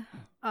thing.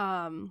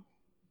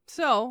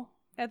 So,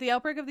 at the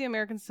outbreak of the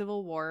American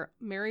Civil War,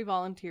 Mary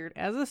volunteered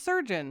as a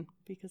surgeon,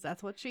 because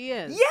that's what she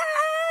is. Yes!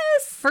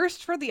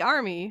 First for the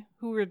army,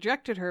 who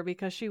rejected her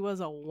because she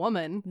was a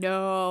woman.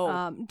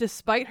 No.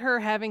 Despite her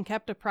having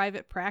kept a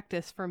private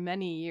practice for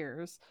many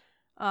years.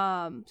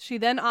 She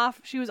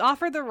was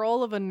offered the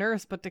role of a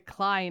nurse but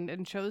declined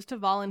and chose to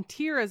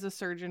volunteer as a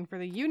surgeon for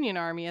the Union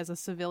Army as a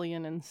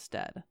civilian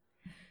instead.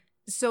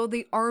 So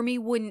the army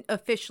wouldn't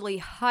officially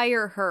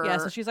hire her. Yeah,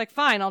 so she's like,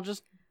 fine, I'll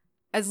just...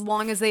 As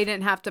long as they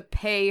didn't have to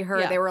pay her,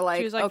 Yeah, they were like,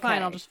 she was like, okay.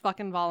 fine, I'll just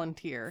fucking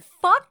volunteer.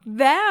 Fuck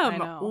them. I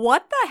know.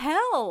 What the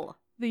hell?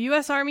 The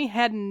U.S. Army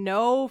had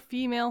no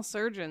female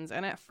surgeons,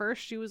 and at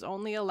first she was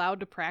only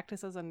allowed to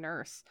practice as a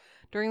nurse.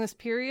 During this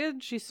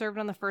period, she served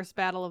on the First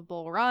Battle of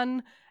Bull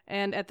Run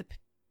and at the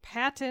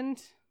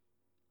Patent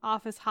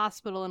Office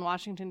Hospital in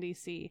Washington,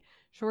 D.C.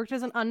 She worked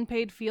as an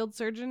unpaid field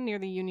surgeon near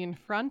the Union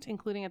front,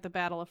 including at the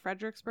Battle of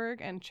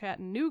Fredericksburg and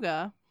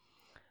Chattanooga,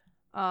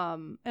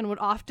 and would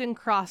often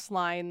cross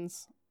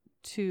lines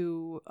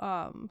to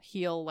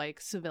heal, like,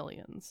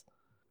 civilians.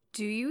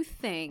 Do you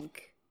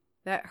think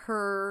that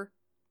her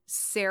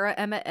Sarah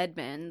Emma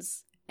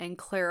Edmonds and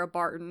Clara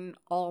Barton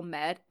all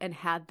met and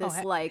had this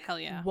hell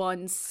yeah.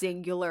 one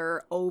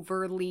singular,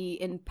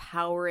 overly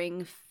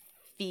empowering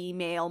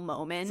female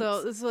moment.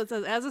 So this is what it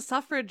says. As a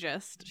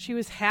suffragist, she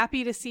was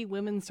happy to see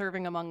women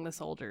serving among the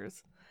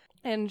soldiers.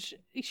 And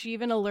she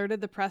even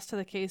alerted the press to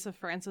the case of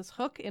Frances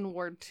Hook in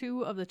Ward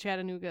 2 of the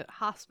Chattanooga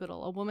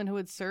Hospital, a woman who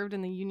had served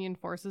in the Union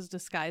forces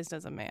disguised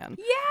as a man.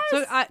 Yes!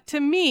 So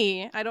to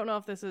me, I don't know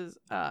if this is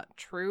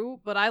true,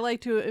 but I like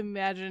to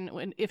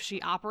imagine if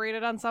she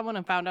operated on someone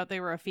and found out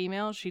they were a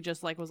female, she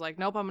just was like,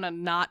 nope, I'm going to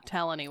not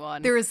tell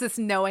anyone. There was this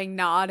knowing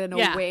nod and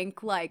a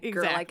wink, like,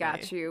 girl, exactly. I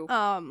got you.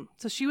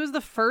 So she was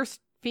the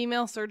first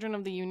female surgeon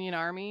of the Union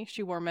Army.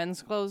 She wore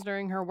men's clothes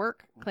during her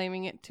work,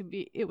 claiming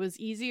it was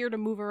easier to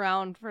move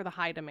around for the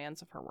high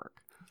demands of her work.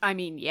 I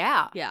mean,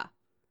 yeah. Yeah.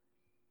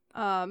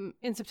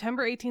 In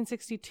September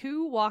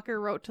 1862,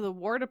 Walker wrote to the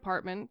War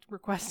Department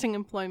requesting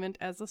employment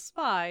as a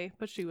spy,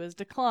 but she was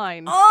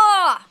declined.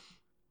 Oh!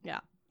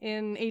 Yeah.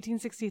 In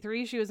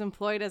 1863, she was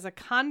employed as a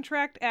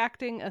contract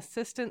acting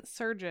assistant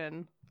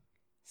surgeon,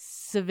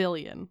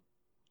 civilian.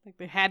 Like,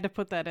 they had to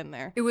put that in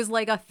there. It was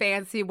like a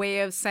fancy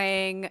way of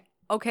saying,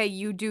 okay,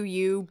 you do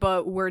you,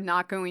 but we're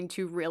not going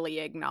to really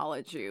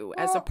acknowledge you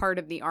as a part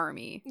of the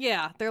army.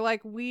 Yeah, they're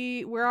like,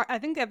 we're. I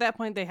think at that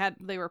point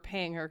they were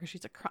paying her because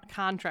she's a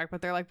contract,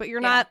 but they're like, but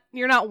you're not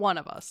one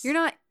of us. You're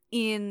not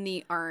in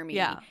the army.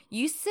 Yeah,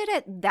 you sit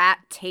at that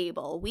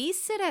table. We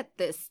sit at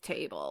this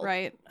table.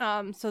 Right.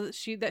 So that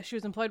she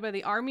was employed by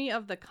the Army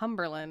of the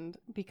Cumberland,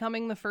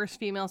 becoming the first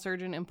female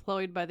surgeon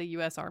employed by the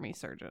U.S. Army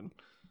surgeon.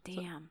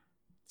 Damn.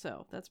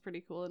 So that's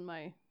pretty cool.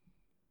 There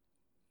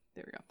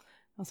we go.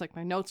 I was like,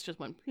 my notes just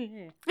went.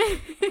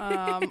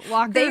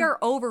 Walker, they are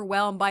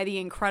overwhelmed by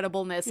the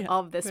incredibleness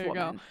of this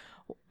woman.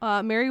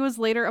 Mary was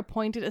later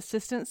appointed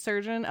assistant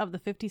surgeon of the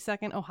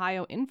 52nd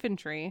Ohio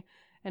Infantry,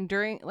 and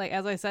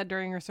as I said,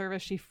 during her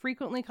service, she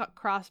frequently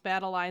crossed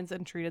battle lines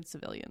and treated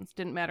civilians.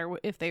 Didn't matter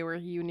if they were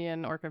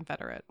Union or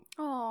Confederate.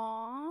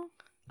 Aww.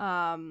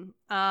 On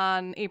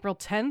April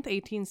 10th,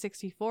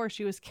 1864,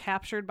 she was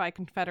captured by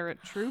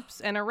Confederate troops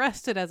and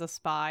arrested as a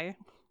spy.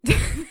 No,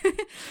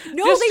 they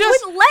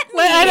wouldn't let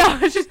me. I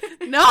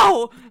know.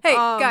 No. Hey,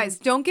 guys,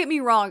 don't get me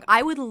wrong.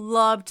 I would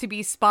love to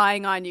be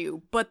spying on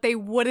you, but they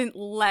wouldn't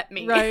let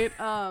me. Right.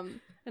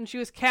 And she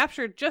was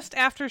captured just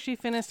after she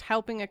finished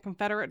helping a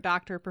Confederate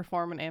doctor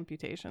perform an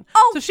amputation.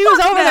 Oh, so she was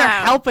over them. there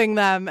helping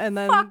them, and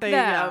then Fuck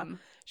them.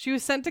 She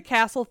was sent to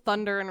Castle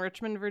Thunder in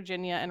Richmond,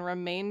 Virginia, and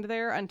remained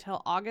there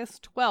until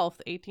August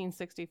 12th,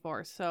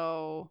 1864.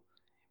 So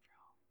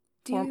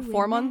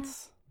 4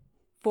 months.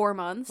 4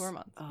 months. 4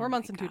 months. Oh 4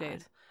 months and 2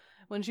 days.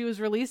 When she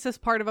was released as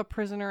part of a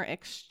prisoner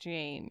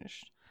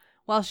exchange.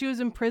 While she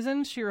was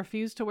imprisoned, she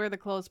refused to wear the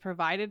clothes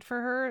provided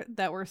for her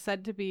that were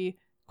said to be,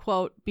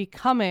 quote,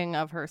 becoming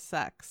of her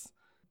sex.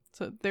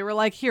 So they were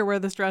like, here, wear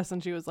this dress.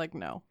 And she was like,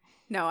 no.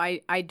 No,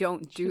 I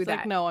don't do that.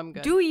 Like, no, I'm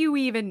good. Do you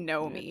even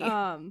know me?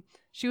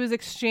 She was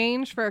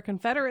exchanged for a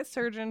Confederate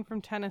surgeon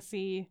from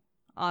Tennessee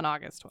on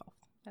August 12th,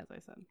 as I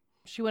said.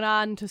 She went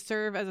on to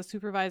serve as a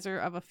supervisor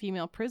of a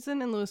female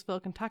prison in Louisville,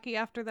 Kentucky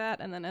after that,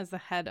 and then as the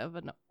head of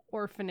an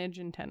orphanage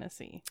in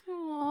Tennessee.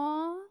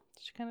 Aww.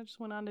 She kind of just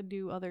went on to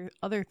do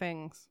other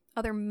things.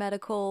 Other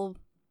medical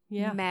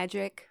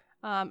magic.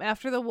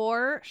 After the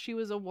war, she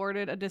was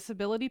awarded a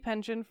disability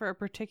pension for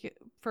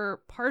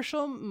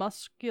partial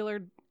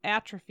muscular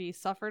atrophy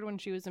suffered when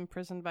she was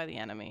imprisoned by the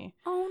enemy.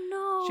 Oh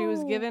no. She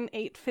was given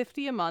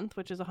 $8.50 a month,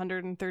 which is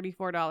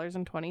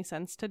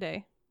 $134.20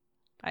 today.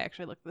 I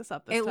actually looked this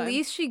up this time. At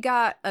least she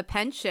got a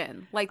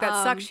pension. Like,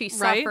 that sucks she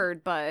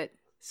suffered, but...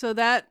 So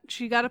that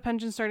she got a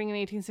pension starting in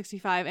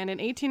 1865, and in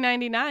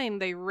 1899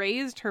 they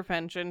raised her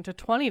pension to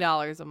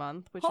 $20 a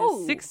month, which is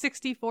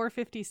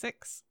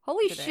 $664.56.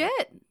 Holy today.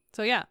 shit.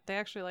 So yeah, they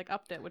actually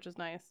upped it, which is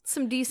nice.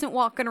 Some decent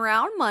walking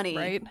around money.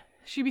 Right.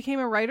 She became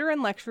a writer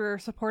and lecturer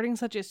supporting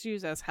such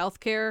issues as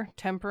healthcare,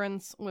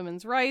 temperance,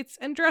 women's rights,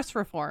 and dress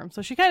reform.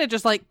 So she kind of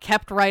just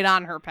kept right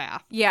on her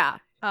path. Yeah.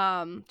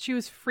 She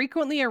was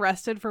frequently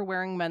arrested for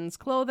wearing men's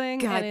clothing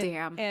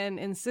Goddamn. and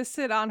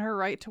insisted on her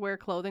right to wear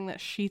clothing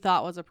that she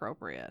thought was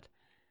appropriate.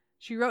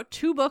 She wrote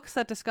 2 books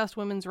that discussed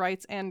women's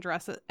rights and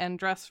dress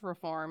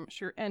reform.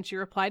 She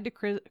replied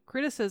to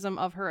criticism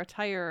of her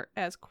attire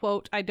as,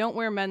 quote, I don't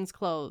wear men's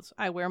clothes.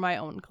 I wear my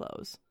own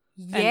clothes.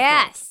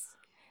 Yes.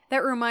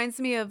 That reminds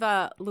me of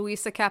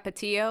Luisa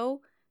Capetillo,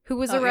 who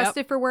was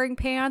arrested for wearing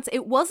pants.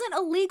 It wasn't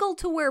illegal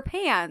to wear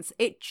pants.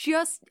 It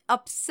just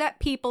upset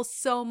people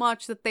so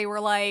much that they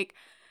were like,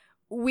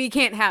 we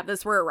can't have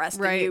this. We're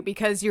arresting you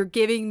because you're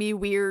giving me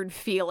weird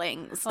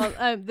feelings.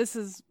 Well, this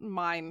is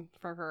mine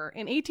for her.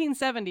 In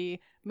 1870,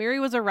 Mary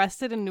was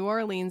arrested in New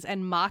Orleans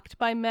and mocked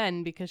by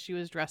men because she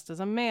was dressed as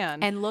a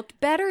man. And looked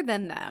better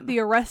than them. The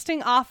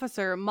arresting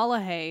officer,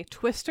 Mullahay,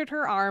 twisted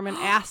her arm and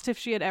asked if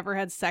she had ever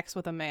had sex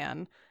with a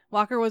man.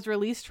 Walker was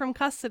released from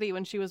custody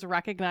when she was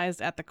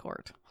recognized at the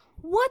court.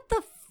 What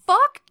the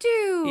fuck,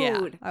 dude?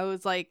 Yeah. I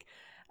was like,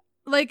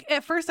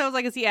 at first I was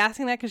like, is he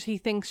asking that because he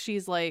thinks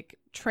she's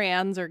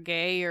trans or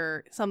gay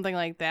or something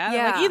like that?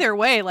 Yeah. Either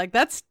way,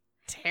 that's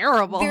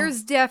terrible.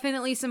 There's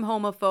definitely some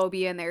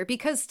homophobia in there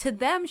because to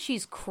them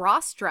she's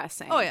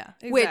cross-dressing. Oh yeah,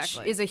 exactly.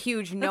 Which is a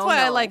huge no-no. That's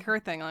why I like her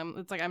thing.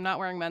 It's like I'm not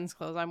wearing men's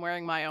clothes. I'm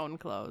wearing my own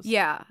clothes.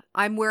 Yeah,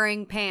 I'm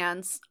wearing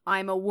pants.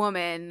 I'm a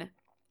woman.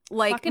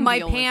 Like, Fucking my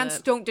deal with pants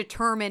it. don't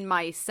determine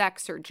my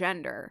sex or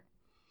gender.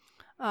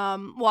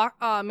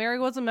 Mary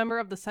was a member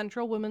of the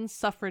Central Women's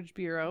Suffrage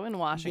Bureau in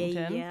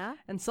Washington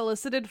and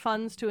solicited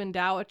funds to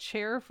endow a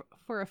chair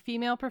for a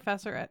female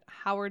professor at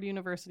Howard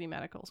University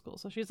Medical School.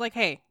 So she's like,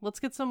 hey, let's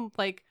get some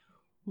like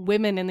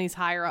women in these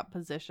higher up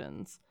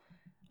positions.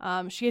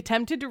 She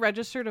attempted to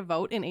register to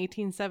vote in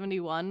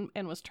 1871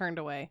 and was turned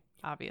away,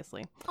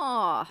 obviously.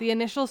 Aw. The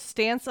initial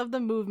stance of the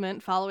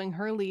movement following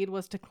her lead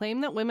was to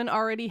claim that women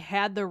already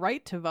had the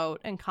right to vote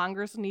and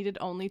Congress needed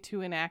only to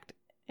enact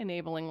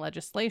enabling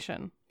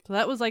legislation. So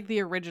that was like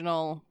the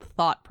original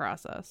thought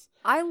process.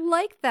 I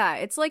like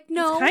that. It's like,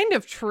 no. It's kind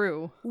of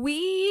true.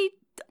 We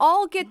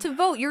all get to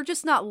vote. You're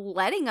just not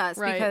letting us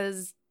Right.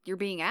 because you're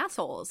being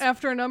assholes.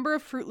 After a number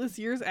of fruitless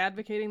years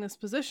advocating this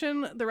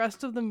position, the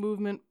rest of the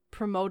movement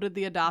promoted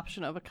the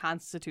adoption of a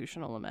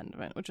constitutional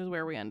amendment, which is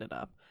where we ended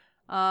up.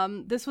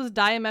 This was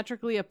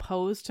diametrically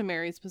opposed to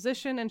Mary's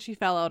position, and she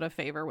fell out of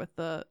favor with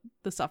the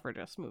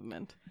suffragist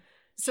movement.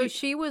 So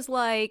she was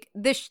like,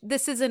 this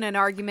isn't an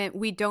argument.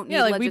 We don't need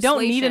like legislation. we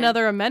don't need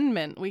another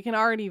amendment. We can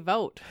already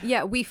vote.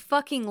 Yeah, we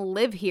fucking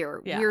live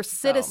here. Yeah, We're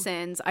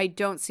citizens. I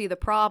don't see the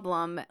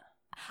problem.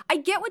 I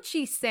get what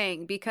she's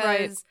saying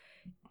because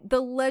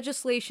the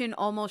legislation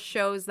almost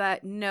shows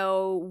that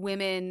no,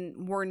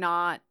 women were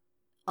not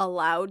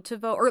allowed to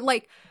vote, or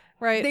like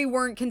they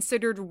weren't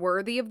considered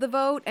worthy of the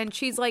vote. And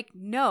she's like,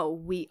 no,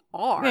 we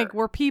are. Like,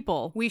 we're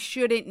people. We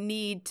shouldn't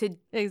need to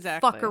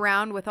Exactly. fuck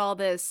around with all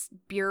this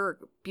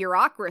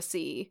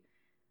bureaucracy.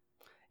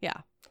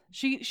 Yeah.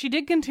 She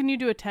did continue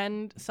to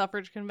attend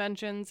suffrage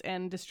conventions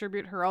and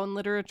distribute her own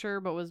literature,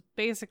 but was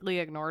basically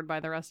ignored by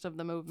the rest of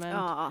the movement.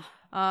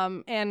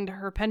 And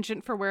her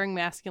penchant for wearing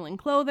masculine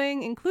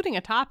clothing, including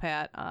a top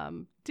hat,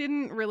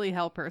 didn't really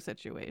help her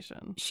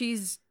situation.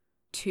 She's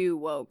too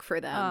woke for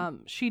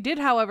them. She did,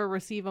 however,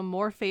 receive a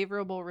more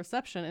favorable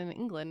reception in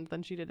England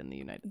than she did in the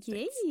United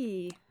States.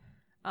 Yay.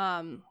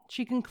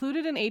 She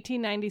concluded in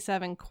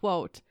 1897,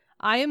 quote,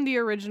 I am the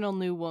original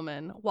new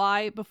woman.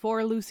 Why,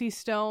 before Lucy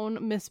Stone,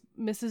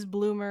 Mrs.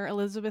 Bloomer,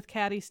 Elizabeth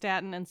Cady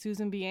Stanton, and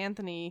Susan B.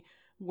 Anthony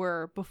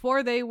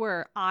before they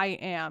were, I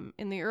am.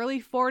 In the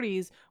early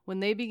 40s,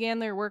 when they began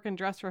their work in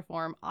dress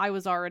reform, I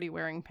was already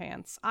wearing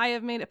pants. I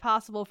have made it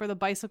possible for the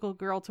bicycle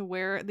girl to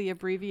wear the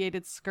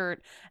abbreviated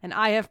skirt, and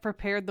I have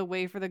prepared the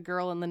way for the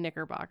girl in the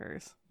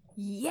knickerbockers.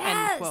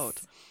 Yes! End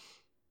quote.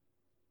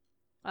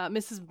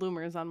 Mrs.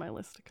 Bloomer is on my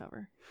list to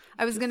cover.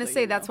 I was going to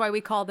say, that's why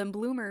we call them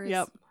bloomers.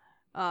 Yep.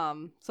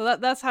 So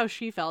that's how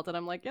she felt, and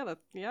I'm like,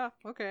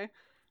 okay.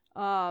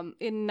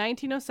 In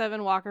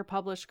 1907, Walker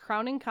published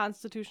Crowning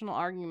Constitutional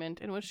Argument,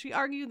 in which she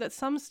argued that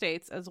some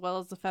states, as well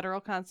as the federal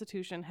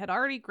constitution, had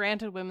already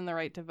granted women the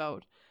right to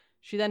vote.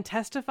 She then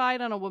testified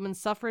on a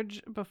woman's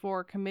suffrage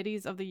before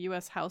committees of the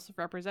U.S. House of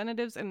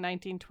Representatives in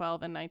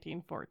 1912 and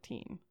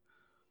 1914.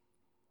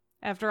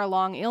 After a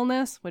long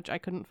illness, which I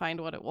couldn't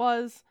find what it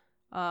was,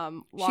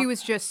 she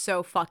was just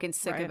so fucking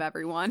sick of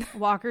everyone.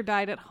 Walker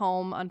died at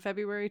home on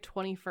February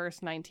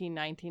 21st,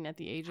 1919, at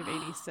the age of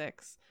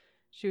 86.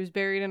 She was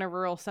buried in a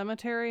rural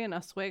cemetery in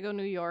Oswego,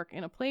 New York,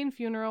 in a plain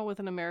funeral with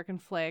an American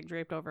flag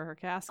draped over her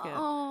casket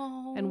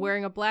and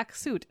wearing a black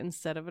suit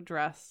instead of a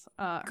dress.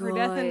 Her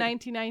death in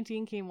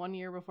 1919 came 1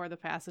 year before the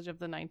passage of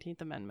the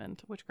 19th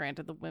Amendment, which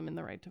granted the women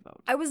the right to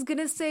vote. I was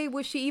gonna say,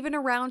 was she even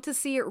around to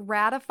see it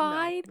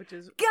ratified? No, which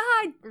is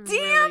God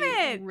damn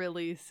it!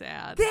 Really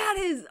sad. That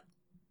is...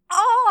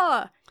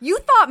 you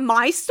thought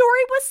my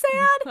story was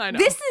sad? I know.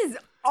 This is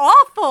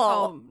awful!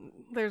 Oh,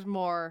 there's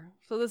more.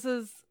 So this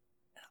is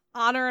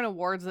honor and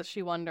awards that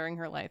she won during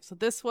her life. So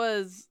this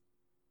is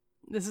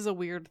a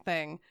weird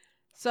thing.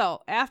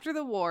 So after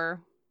the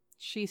war,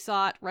 she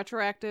sought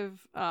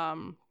retroactive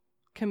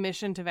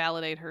commission to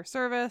validate her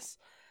service.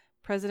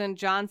 President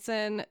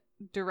Johnson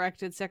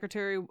directed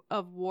Secretary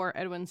of War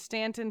Edwin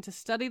Stanton to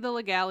study the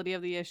legality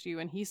of the issue,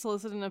 and he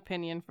solicited an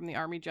opinion from the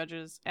Army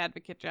Judge's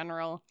Advocate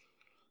General,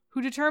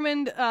 who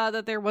determined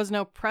that there was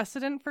no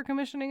precedent for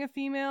commissioning a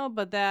female,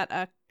 but that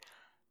a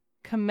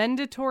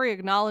commendatory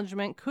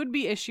acknowledgement could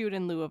be issued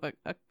in lieu of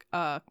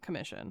a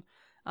commission.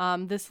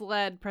 This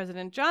led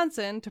President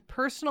Johnson to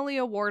personally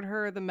award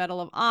her the Medal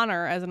of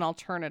Honor as an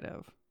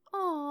alternative.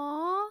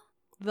 Aww.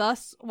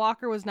 Thus,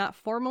 Walker was not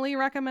formally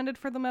recommended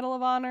for the Medal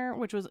of Honor,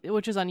 which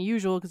is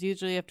unusual because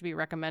usually you have to be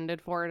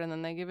recommended for it and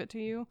then they give it to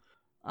you.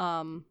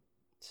 But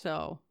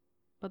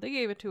they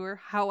gave it to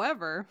her.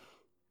 However,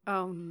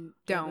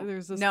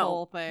 there's this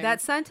whole thing.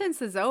 That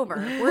sentence is over.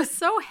 We're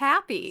so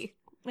happy.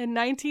 In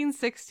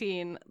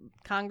 1916,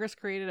 Congress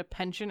created a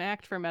pension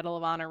act for Medal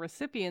of Honor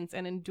recipients,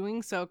 and in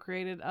doing so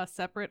created a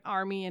separate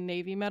Army and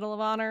Navy Medal of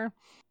Honor,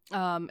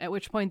 at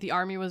which point the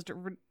Army was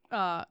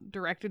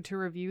directed to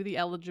review the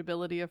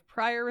eligibility of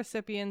prior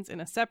recipients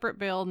in a separate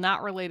bill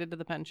not related to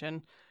the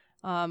pension.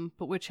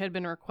 but which had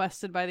been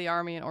requested by the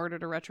Army in order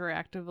to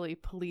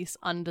retroactively police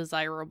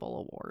undesirable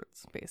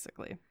awards,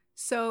 basically.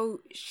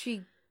 So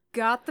she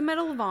got the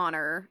Medal of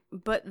Honor,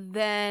 but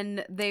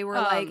then they were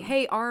like,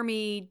 hey,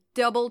 Army,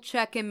 double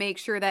check and make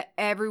sure that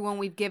everyone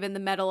we've given the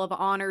Medal of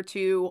Honor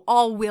to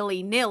all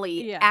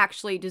willy-nilly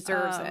actually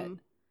deserves it.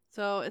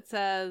 So it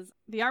says,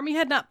 the Army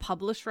had not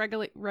published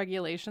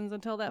regulations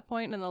until that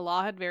point, and the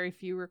law had very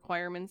few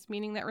requirements,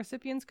 meaning that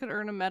recipients could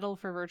earn a medal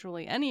for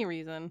virtually any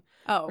reason,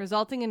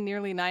 resulting in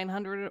nearly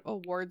 900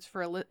 awards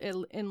for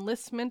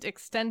enlistment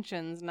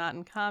extensions not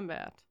in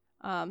combat.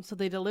 So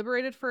they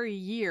deliberated for a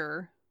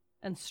year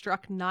and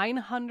struck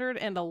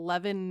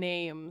 911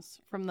 names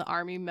from the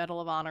Army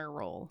Medal of Honor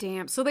roll.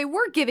 Damn, so they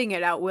were giving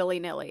it out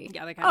willy-nilly.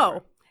 Yeah, they kind of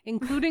were.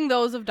 Including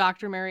those of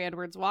Dr. Mary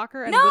Edwards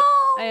Walker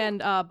and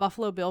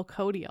Buffalo Bill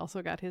Cody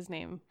also got his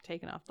name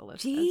taken off the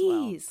list as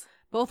well.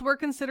 Both were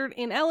considered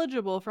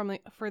ineligible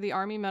for the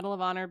Army Medal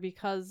of Honor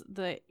because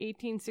the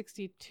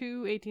 1862,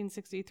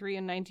 1863,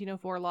 and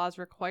 1904 laws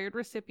required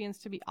recipients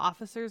to be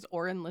officers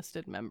or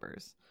enlisted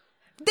members.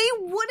 They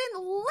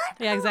wouldn't let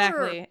her. Yeah,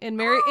 exactly. In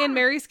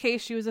Mary's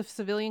case, she was a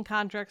civilian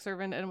contract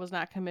servant and was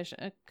not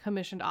a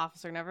commissioned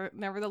officer.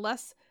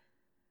 Nevertheless,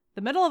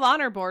 the Medal of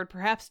Honor Board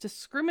perhaps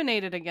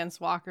discriminated against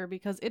Walker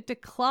because it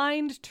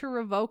declined to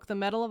revoke the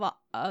medal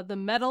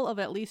of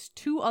at least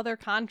 2 other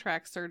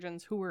contract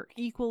surgeons who were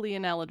equally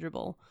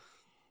ineligible.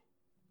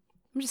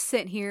 I'm just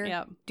sitting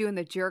here doing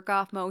the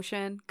jerk-off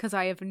motion because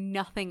I have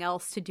nothing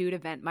else to do to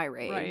vent my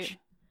rage. Right.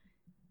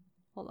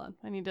 Hold on.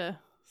 I need to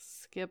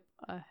skip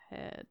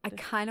ahead. I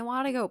kind of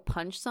want to go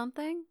punch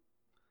something.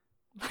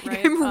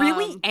 Right. I'm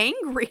really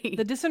angry.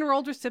 The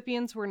disenrolled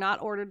recipients were not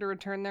ordered to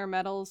return their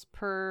medals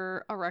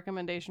per a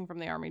recommendation from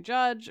the Army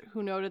judge,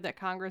 who noted that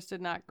Congress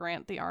did not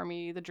grant the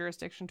Army the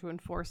jurisdiction to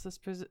enforce this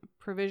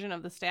provision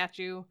of the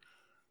statute,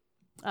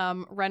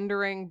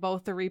 rendering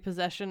both the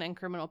repossession and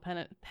criminal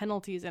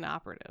penalties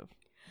inoperative.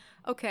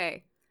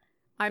 Okay.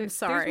 I'm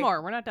sorry. There's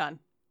more. We're not done.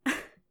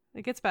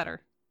 It gets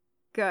better.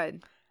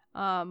 Good.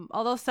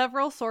 Although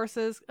several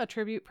sources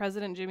attribute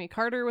President Jimmy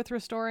Carter with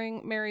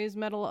restoring Mary's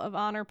Medal of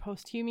Honor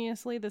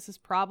posthumously, this is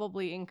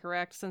probably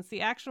incorrect since the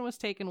action was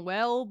taken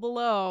well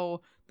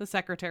below the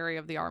Secretary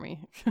of the Army.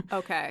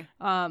 Okay.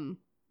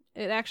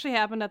 It actually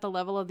happened at the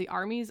level of the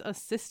Army's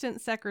Assistant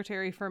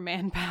Secretary for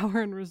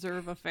Manpower and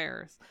Reserve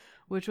Affairs,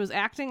 which was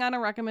acting on a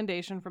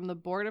recommendation from the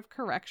Board of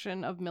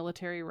Correction of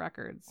Military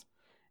Records.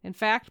 In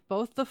fact,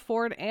 both the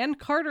Ford and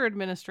Carter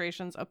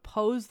administrations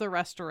opposed the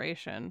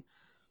restoration.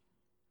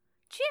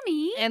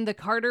 Jimmy! And the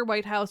Carter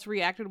White House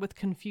reacted with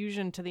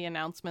confusion to the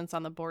announcements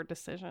on the board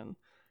decision.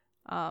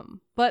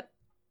 But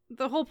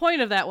the whole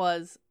point of that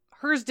was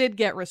hers did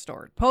get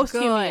restored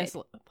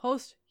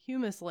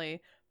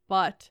posthumously,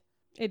 but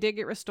it did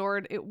get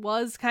restored. It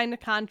was kind of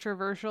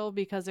controversial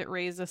because it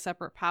raised a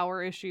separate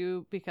power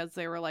issue because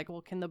they were like, well,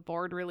 can the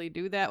board really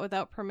do that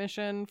without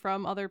permission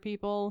from other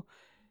people?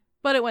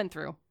 But it went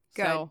through.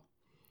 Good. So,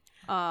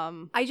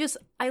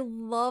 I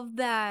love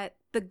that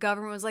the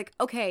government was like,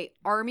 okay,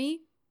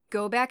 Army,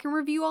 go back and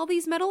review all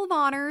these Medal of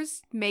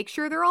Honors. Make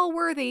sure they're all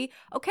worthy.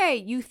 Okay,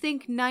 you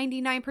think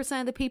 99%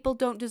 of the people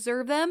don't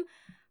deserve them?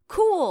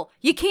 Cool.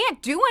 You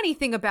can't do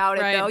anything about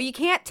it, though. You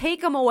can't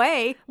take them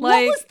away.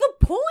 What was the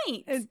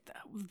point?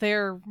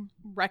 Their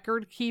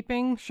record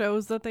keeping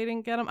shows that they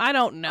didn't get them. I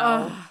don't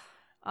know.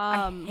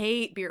 I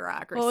hate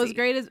bureaucracy. What was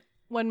great is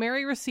when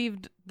Mary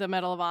received the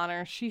Medal of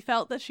Honor, she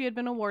felt that she had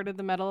been awarded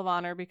the Medal of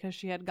Honor because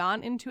she had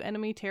gone into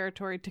enemy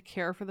territory to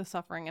care for the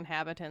suffering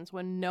inhabitants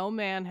when no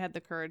man had the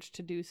courage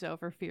to do so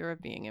for fear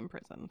of being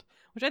imprisoned.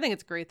 Which I think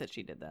it's great that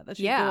she did that. That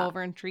she'd go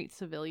over and treat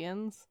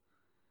civilians.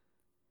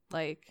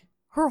 Like,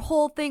 her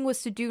whole thing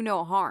was to do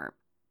no harm.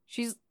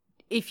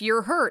 If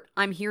you're hurt,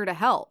 I'm here to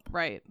help.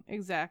 Right,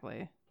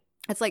 exactly.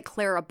 It's like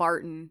Clara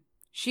Barton.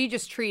 She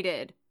just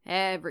treated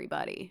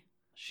everybody.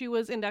 She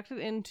was inducted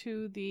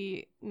into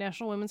the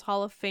National Women's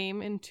Hall of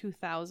Fame in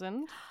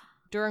 2000.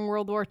 During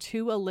World War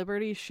II, a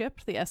Liberty ship,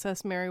 the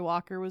SS Mary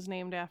Walker, was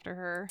named after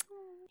her.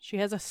 She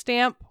has a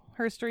stamp,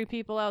 Herstory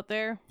people out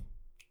there.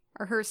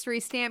 Our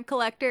Herstory stamp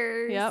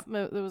collectors. Yep,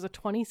 there was a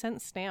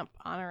 20-cent stamp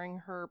honoring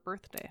her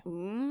birthday.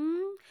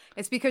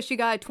 It's because she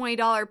got a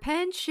 $20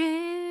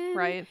 pension.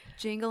 Right.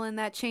 Jingling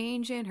that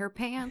change in her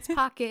pants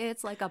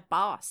pockets like a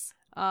boss.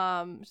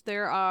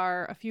 There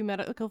are a few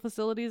medical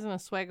facilities in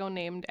Oswego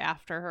named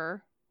after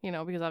her,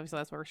 because obviously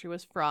that's where she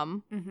was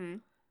from.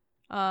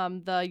 Mm-hmm.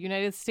 The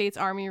United States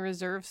Army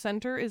Reserve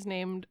Center is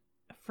named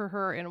for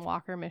her in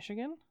Walker,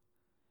 Michigan.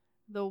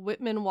 The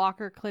Whitman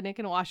Walker Clinic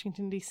in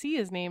Washington, D.C.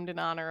 is named in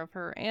honor of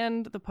her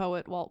and the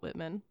poet Walt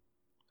Whitman,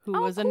 who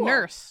was a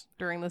nurse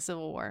during the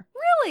Civil War.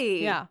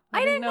 Really? Yeah.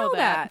 I didn't know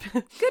that.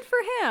 Good for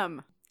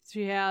him.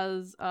 She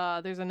has,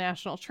 there's a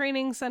national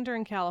training center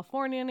in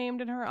California named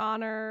in her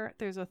honor.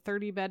 There's a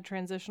 30-bed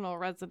transitional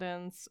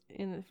residence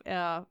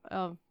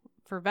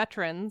for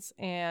veterans,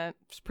 and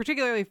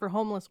particularly for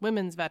homeless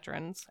women's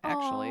veterans,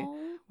 actually,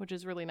 which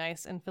is really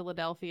nice, in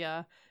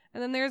Philadelphia.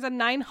 And then there's a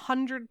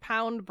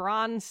 900-pound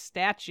bronze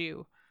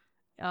statue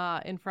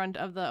in front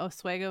of the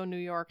Oswego, New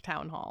York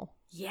Town Hall.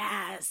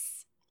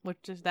 Yes.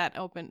 which is that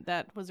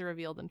was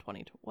revealed in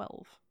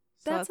 2012.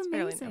 So That's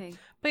fairly new. amazing.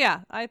 But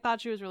yeah, I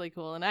thought she was really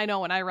cool. And I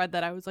know when I read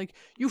that, I was like,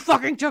 you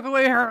fucking took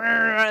away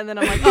her. And then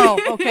I'm like, oh,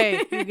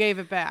 okay, you gave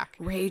it back.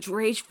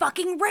 Rage,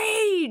 fucking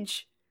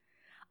rage.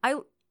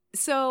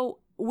 So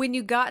when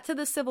you got to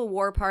the Civil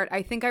War part,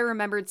 I think I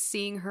remembered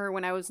seeing her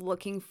when I was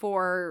looking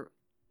for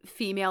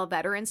female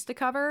veterans to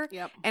cover.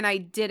 Yep. And I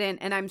didn't.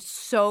 And I'm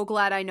so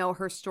glad I know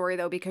her story,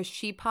 though, because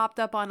she popped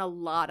up on a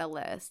lot of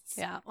lists.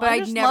 Yeah. Well, but I I'd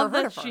just never love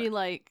heard that of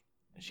her.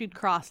 she'd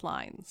cross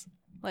lines.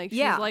 Like, she's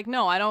Yeah. like,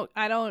 no, I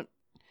don't.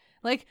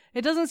 Like,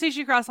 it doesn't say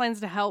she crossed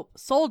lines to help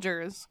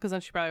soldiers, because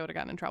then she probably would have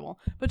gotten in trouble.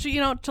 But, she,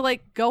 to,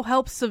 like, go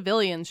help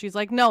civilians. She's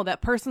like, no,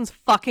 that person's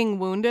fucking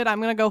wounded.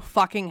 I'm going to go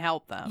fucking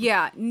help them.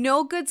 Yeah,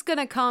 no good's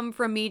gonna come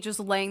from me just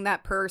letting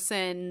that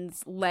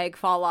person's leg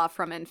fall off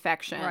from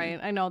infection. Right,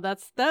 I know.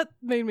 That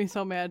made me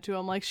so mad, too.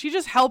 I'm like, she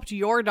just helped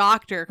your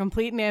doctor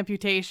complete an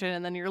amputation,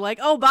 and then you're like,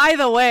 oh, by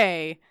the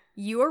way...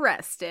 You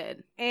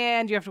arrested.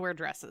 And you have to wear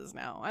dresses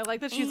now. I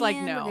like that she's like,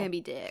 no. We're gonna be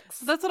dicks.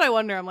 That's what I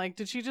wonder. I'm like,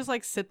 did she just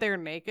like sit there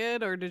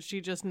naked, or did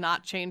she just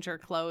not change her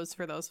clothes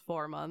for those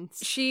 4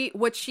 months?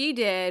 What she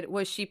did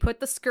was she put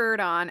the skirt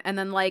on and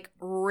then like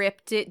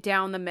ripped it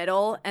down the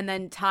middle and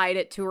then tied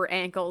it to her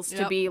ankles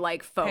to be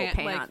like faux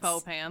pants. Like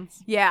faux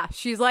pants. Yeah.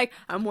 She's like,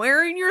 I'm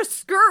wearing your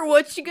skirt.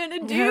 What you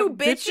gonna do,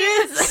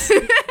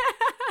 bitches?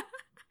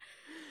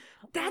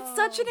 That's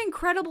such an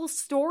incredible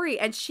story.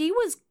 And she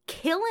was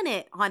killing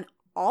it on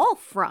all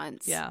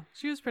fronts. Yeah,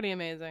 she was pretty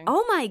amazing.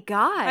 Oh my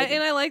God.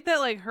 And I like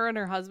that like her and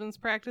her husband's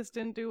practice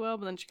didn't do well,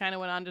 but then she kind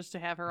of went on just to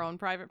have her own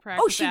private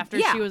practice after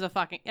he was a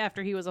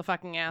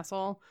fucking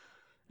asshole.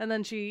 And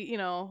then she,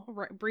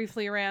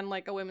 briefly ran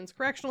like a women's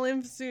correctional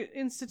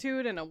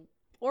institute and a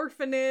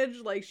orphanage.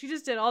 Like, she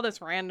just did all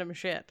this random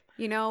shit.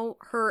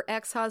 Her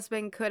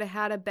ex-husband could have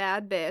had a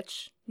bad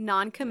bitch,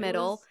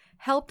 non-committal,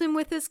 helped him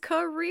with his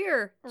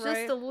career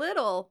just a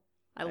little.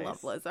 I love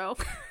Lizzo.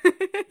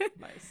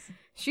 Nice.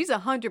 She's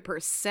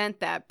 100%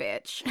 that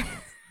bitch.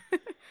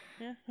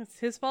 Yeah, it's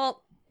his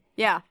fault.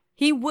 Yeah.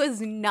 He was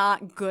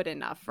not good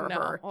enough for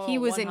her. Oh, he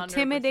was 100%.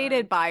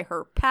 Intimidated by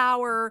her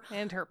power.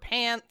 And her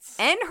pants.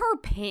 And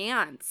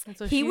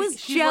so he was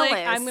she's jealous.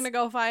 Like, I'm going to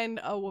go find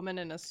a woman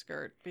in a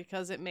skirt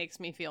because it makes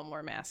me feel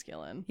more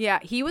masculine. Yeah,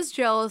 he was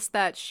jealous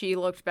that she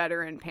looked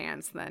better in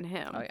pants than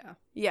him. Oh, yeah.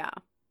 Yeah.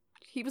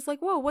 He was like,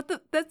 whoa,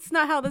 that's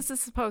not how this is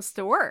supposed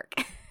to work.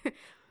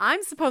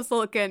 I'm supposed to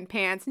look good in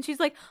pants. And she's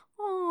like,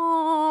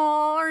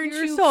 oh, aren't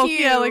you so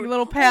cute? Yeah, like a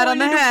little pat on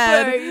the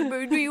head.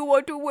 Baby, do you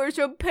want to wear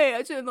some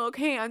pants and look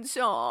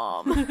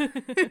handsome?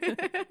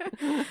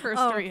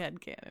 First straight head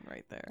cannon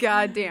right there.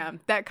 God damn.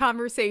 That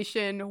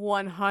conversation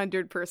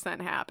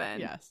 100%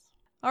 happened. Yes.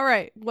 All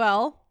right.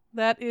 Well,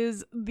 that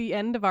is the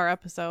end of our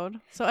episode.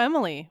 So,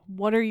 Emily,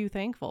 what are you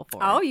thankful for?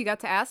 Oh, you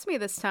got to ask me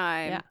this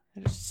time. Yeah. I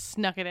just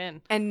snuck it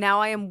in. And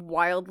now I am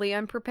wildly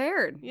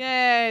unprepared.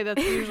 Yay.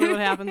 That's usually what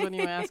happens when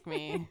you ask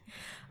me.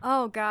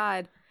 Oh,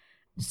 God.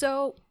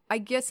 So I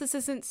guess this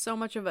isn't so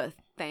much of a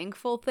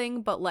thankful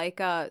thing, but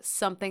like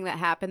something that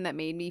happened that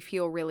made me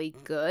feel really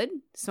good.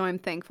 So I'm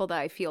thankful that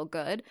I feel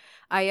good.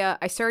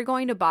 I started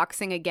going to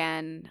boxing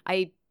again.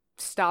 I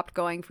stopped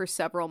going for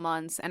several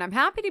months, and I'm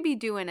happy to be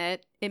doing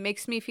it. It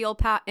makes me feel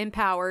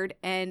empowered,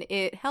 and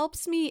it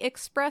helps me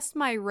express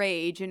my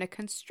rage in a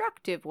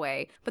constructive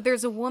way. But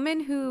there's a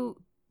woman who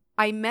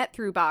I met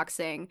through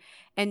boxing,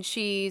 and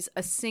she's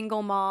a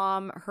single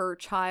mom. Her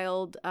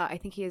child, I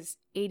think he has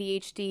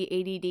ADHD,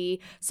 ADD.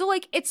 So,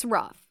 like, it's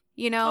rough.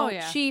 Oh,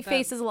 yeah, she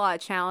faces a lot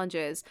of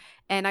challenges.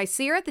 And I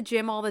see her at the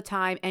gym all the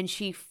time, and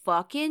she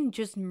fucking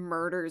just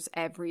murders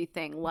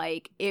everything.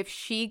 Like, if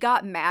she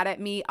got mad at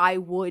me, I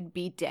would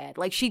be dead.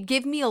 Like, she'd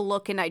give me a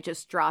look and I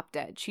just drop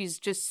dead. She's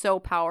just so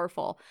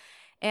powerful.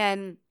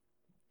 And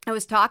I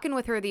was talking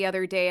with her the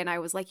other day, and I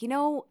was like,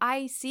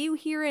 I see you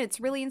here, and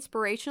it's really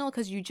inspirational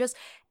because you just...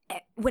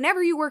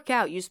 whenever you work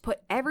out, you just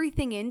put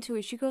everything into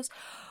it. She goes,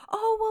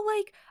 oh, well,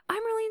 like,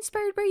 I'm really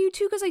inspired by you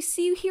too because I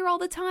see you here all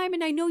the time,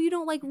 and I know you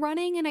don't like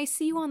running, and I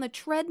see you on the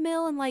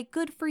treadmill, and like,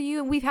 good for you.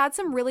 And we've had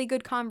some really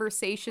good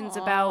conversations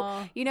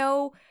about,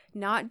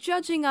 not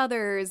judging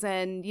others,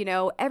 and,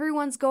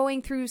 everyone's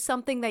going through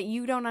something that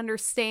you don't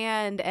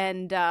understand.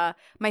 And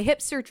my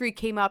hip surgery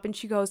came up, and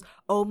she goes,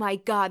 oh my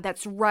God,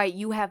 that's right.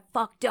 You have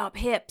fucked up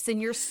hips,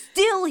 and you're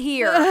still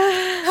here.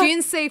 She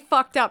didn't say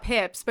fucked up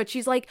hips, but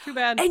she's like, too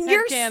bad. and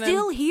you're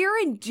still here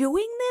and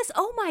doing this?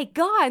 Oh my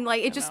God. And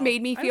like, it just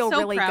made me feel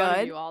really good. I'm so proud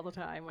of you all the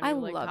time when I you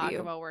like love talk you.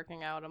 about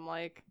working out. I'm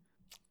like,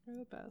 you're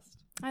the best.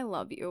 I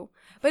love you.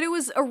 But it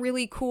was a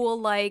really cool,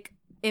 like,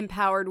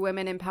 empower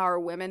women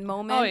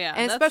moment. Oh, yeah.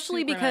 And that's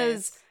especially super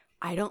because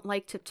nice. I don't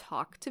like to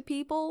talk to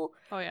people.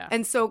 Oh, yeah.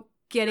 And so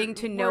getting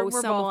to know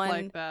we're someone both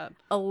like that.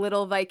 a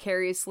little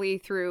vicariously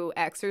through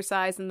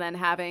exercise, and then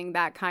having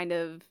that kind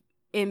of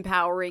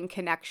empowering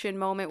connection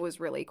moment was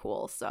really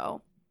cool.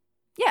 So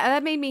yeah,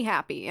 that made me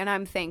happy, and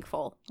I'm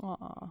thankful.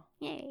 Aw.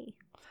 Yay.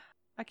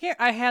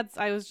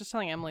 I was just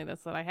telling Emily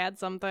this, that I had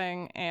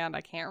something and I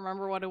can't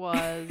remember what it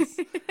was,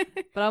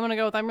 but I'm going to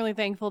go with, I'm really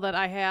thankful that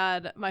I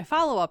had my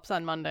follow-ups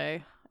on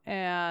Monday,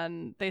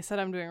 and they said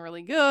I'm doing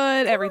really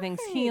good. Everything's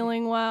Good.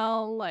 healing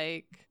well.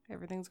 Like,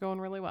 everything's going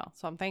really well.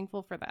 So I'm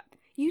thankful for that.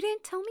 You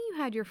didn't tell me you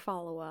had your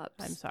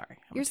follow-ups. I'm sorry.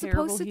 You're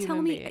supposed to tell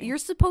me. You're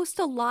supposed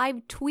to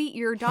live tweet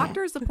your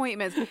doctor's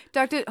appointments.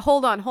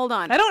 Hold on.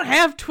 I don't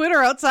have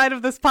Twitter outside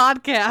of this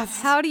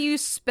podcast. How do you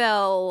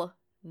spell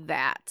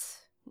that?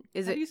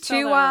 Is How do you it spell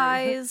two that word?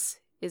 I's?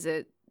 Is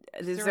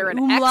there an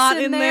umlaut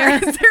X in there?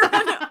 Is there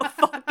a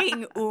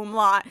fucking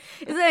umlaut?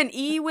 Is it an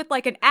E with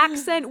like an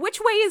accent?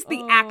 Which way is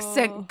the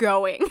accent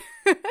going?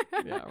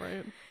 Yeah,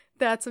 right.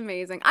 That's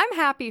amazing. I'm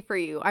happy for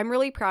you. I'm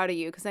really proud of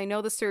you because I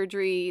know the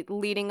surgery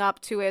leading up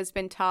to it has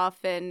been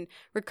tough and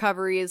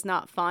recovery is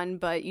not fun,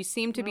 but you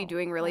seem to be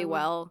doing really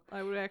well.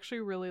 I would actually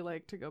really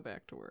like to go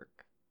back to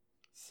work.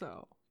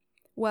 So.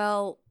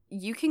 Well,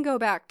 you can go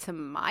back to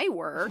my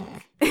work.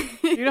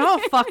 You know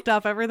how fucked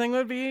up everything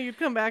would be? You'd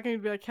come back and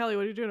you'd be like, Kelly,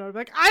 what are you doing? I'd be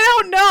like, I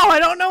don't know. I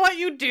don't know what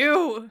you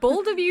do.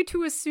 Bold of you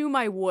to assume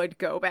I would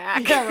go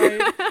back. Yeah,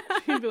 right.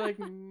 You'd be like,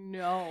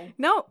 no.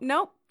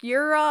 No.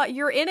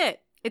 You're in it.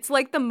 It's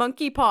like the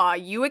monkey paw.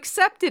 You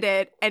accepted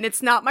it, and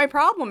it's not my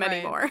problem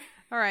anymore.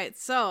 All right.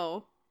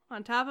 So,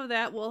 on top of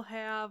that, we'll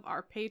have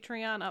our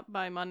Patreon up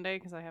by Monday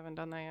because I haven't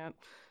done that yet.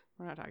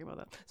 We're not talking about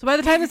that. So, by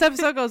the time this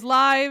episode goes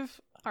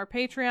live, our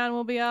Patreon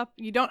will be up.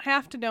 You don't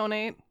have to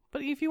donate,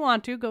 but if you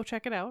want to, go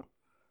check it out.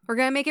 We're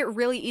going to make it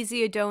really easy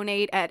to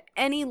donate at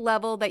any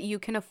level that you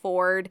can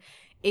afford.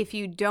 If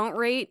you don't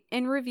rate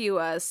and review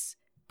us,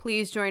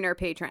 please join our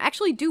Patreon.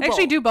 Actually, do both.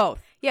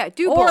 Yeah,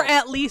 do both. Or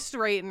at least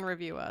rate and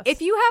review us.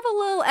 If you have a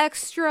little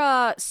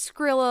extra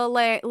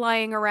Skrilla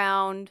lying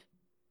around,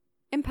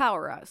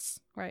 empower us.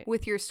 Right.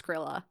 With your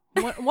Skrilla.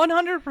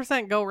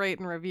 100% go rate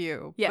and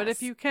review. Yes. But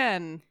if you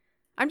can,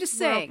 I'm just we're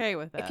saying, okay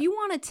with that. if you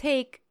want to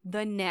take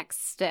the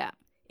next step,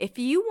 if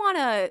you want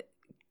to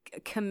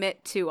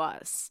commit to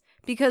us,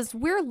 because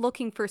we're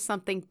looking for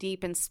something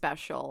deep and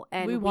special,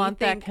 and we want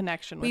that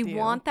connection with you. We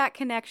want that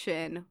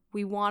connection.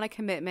 We want a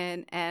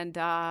commitment, and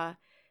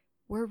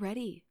we're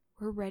ready.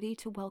 We're ready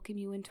to welcome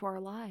you into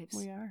our lives.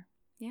 We are.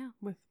 Yeah.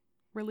 With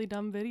really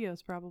dumb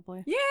videos,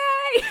 probably. Yay!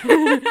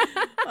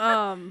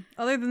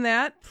 Other than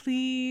that,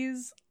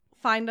 please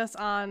find us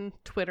on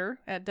Twitter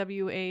at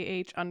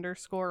WAH_pod,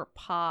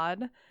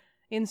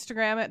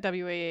 Instagram at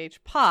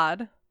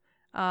WAHpod.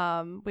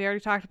 We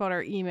already talked about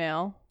our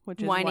email,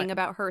 which is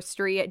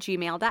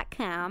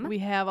whiningaboutherstory@gmail.com. We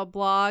have a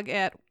blog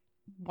at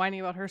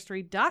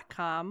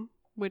whiningaboutherstory.com,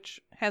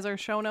 which has our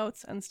show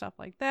notes and stuff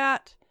like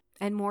that.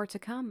 And more to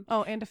come.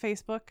 Oh, and a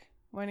Facebook,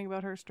 Whining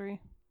About Herstory.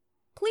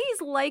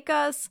 Please like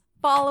us,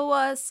 follow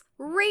us,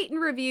 rate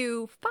and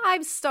review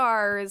 5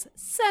 stars,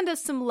 send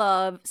us some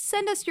love,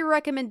 send us your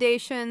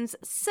recommendations,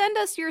 send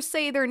us your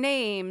say their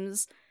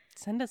names.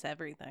 Send us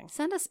everything.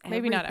 Send us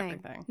everything. Maybe not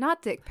everything.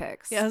 Not dick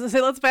pics. Yeah, I was going to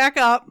say, let's back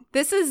up.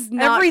 This is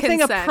not everything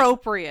consent.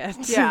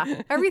 Appropriate.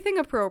 Yeah, everything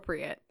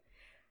appropriate.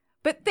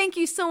 But thank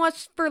you so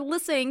much for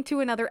listening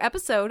to another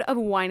episode of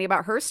Whining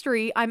About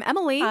Herstory. I'm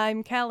Emily.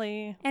 I'm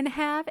Kelly. And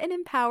have an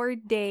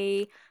empowered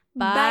day.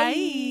 Bye.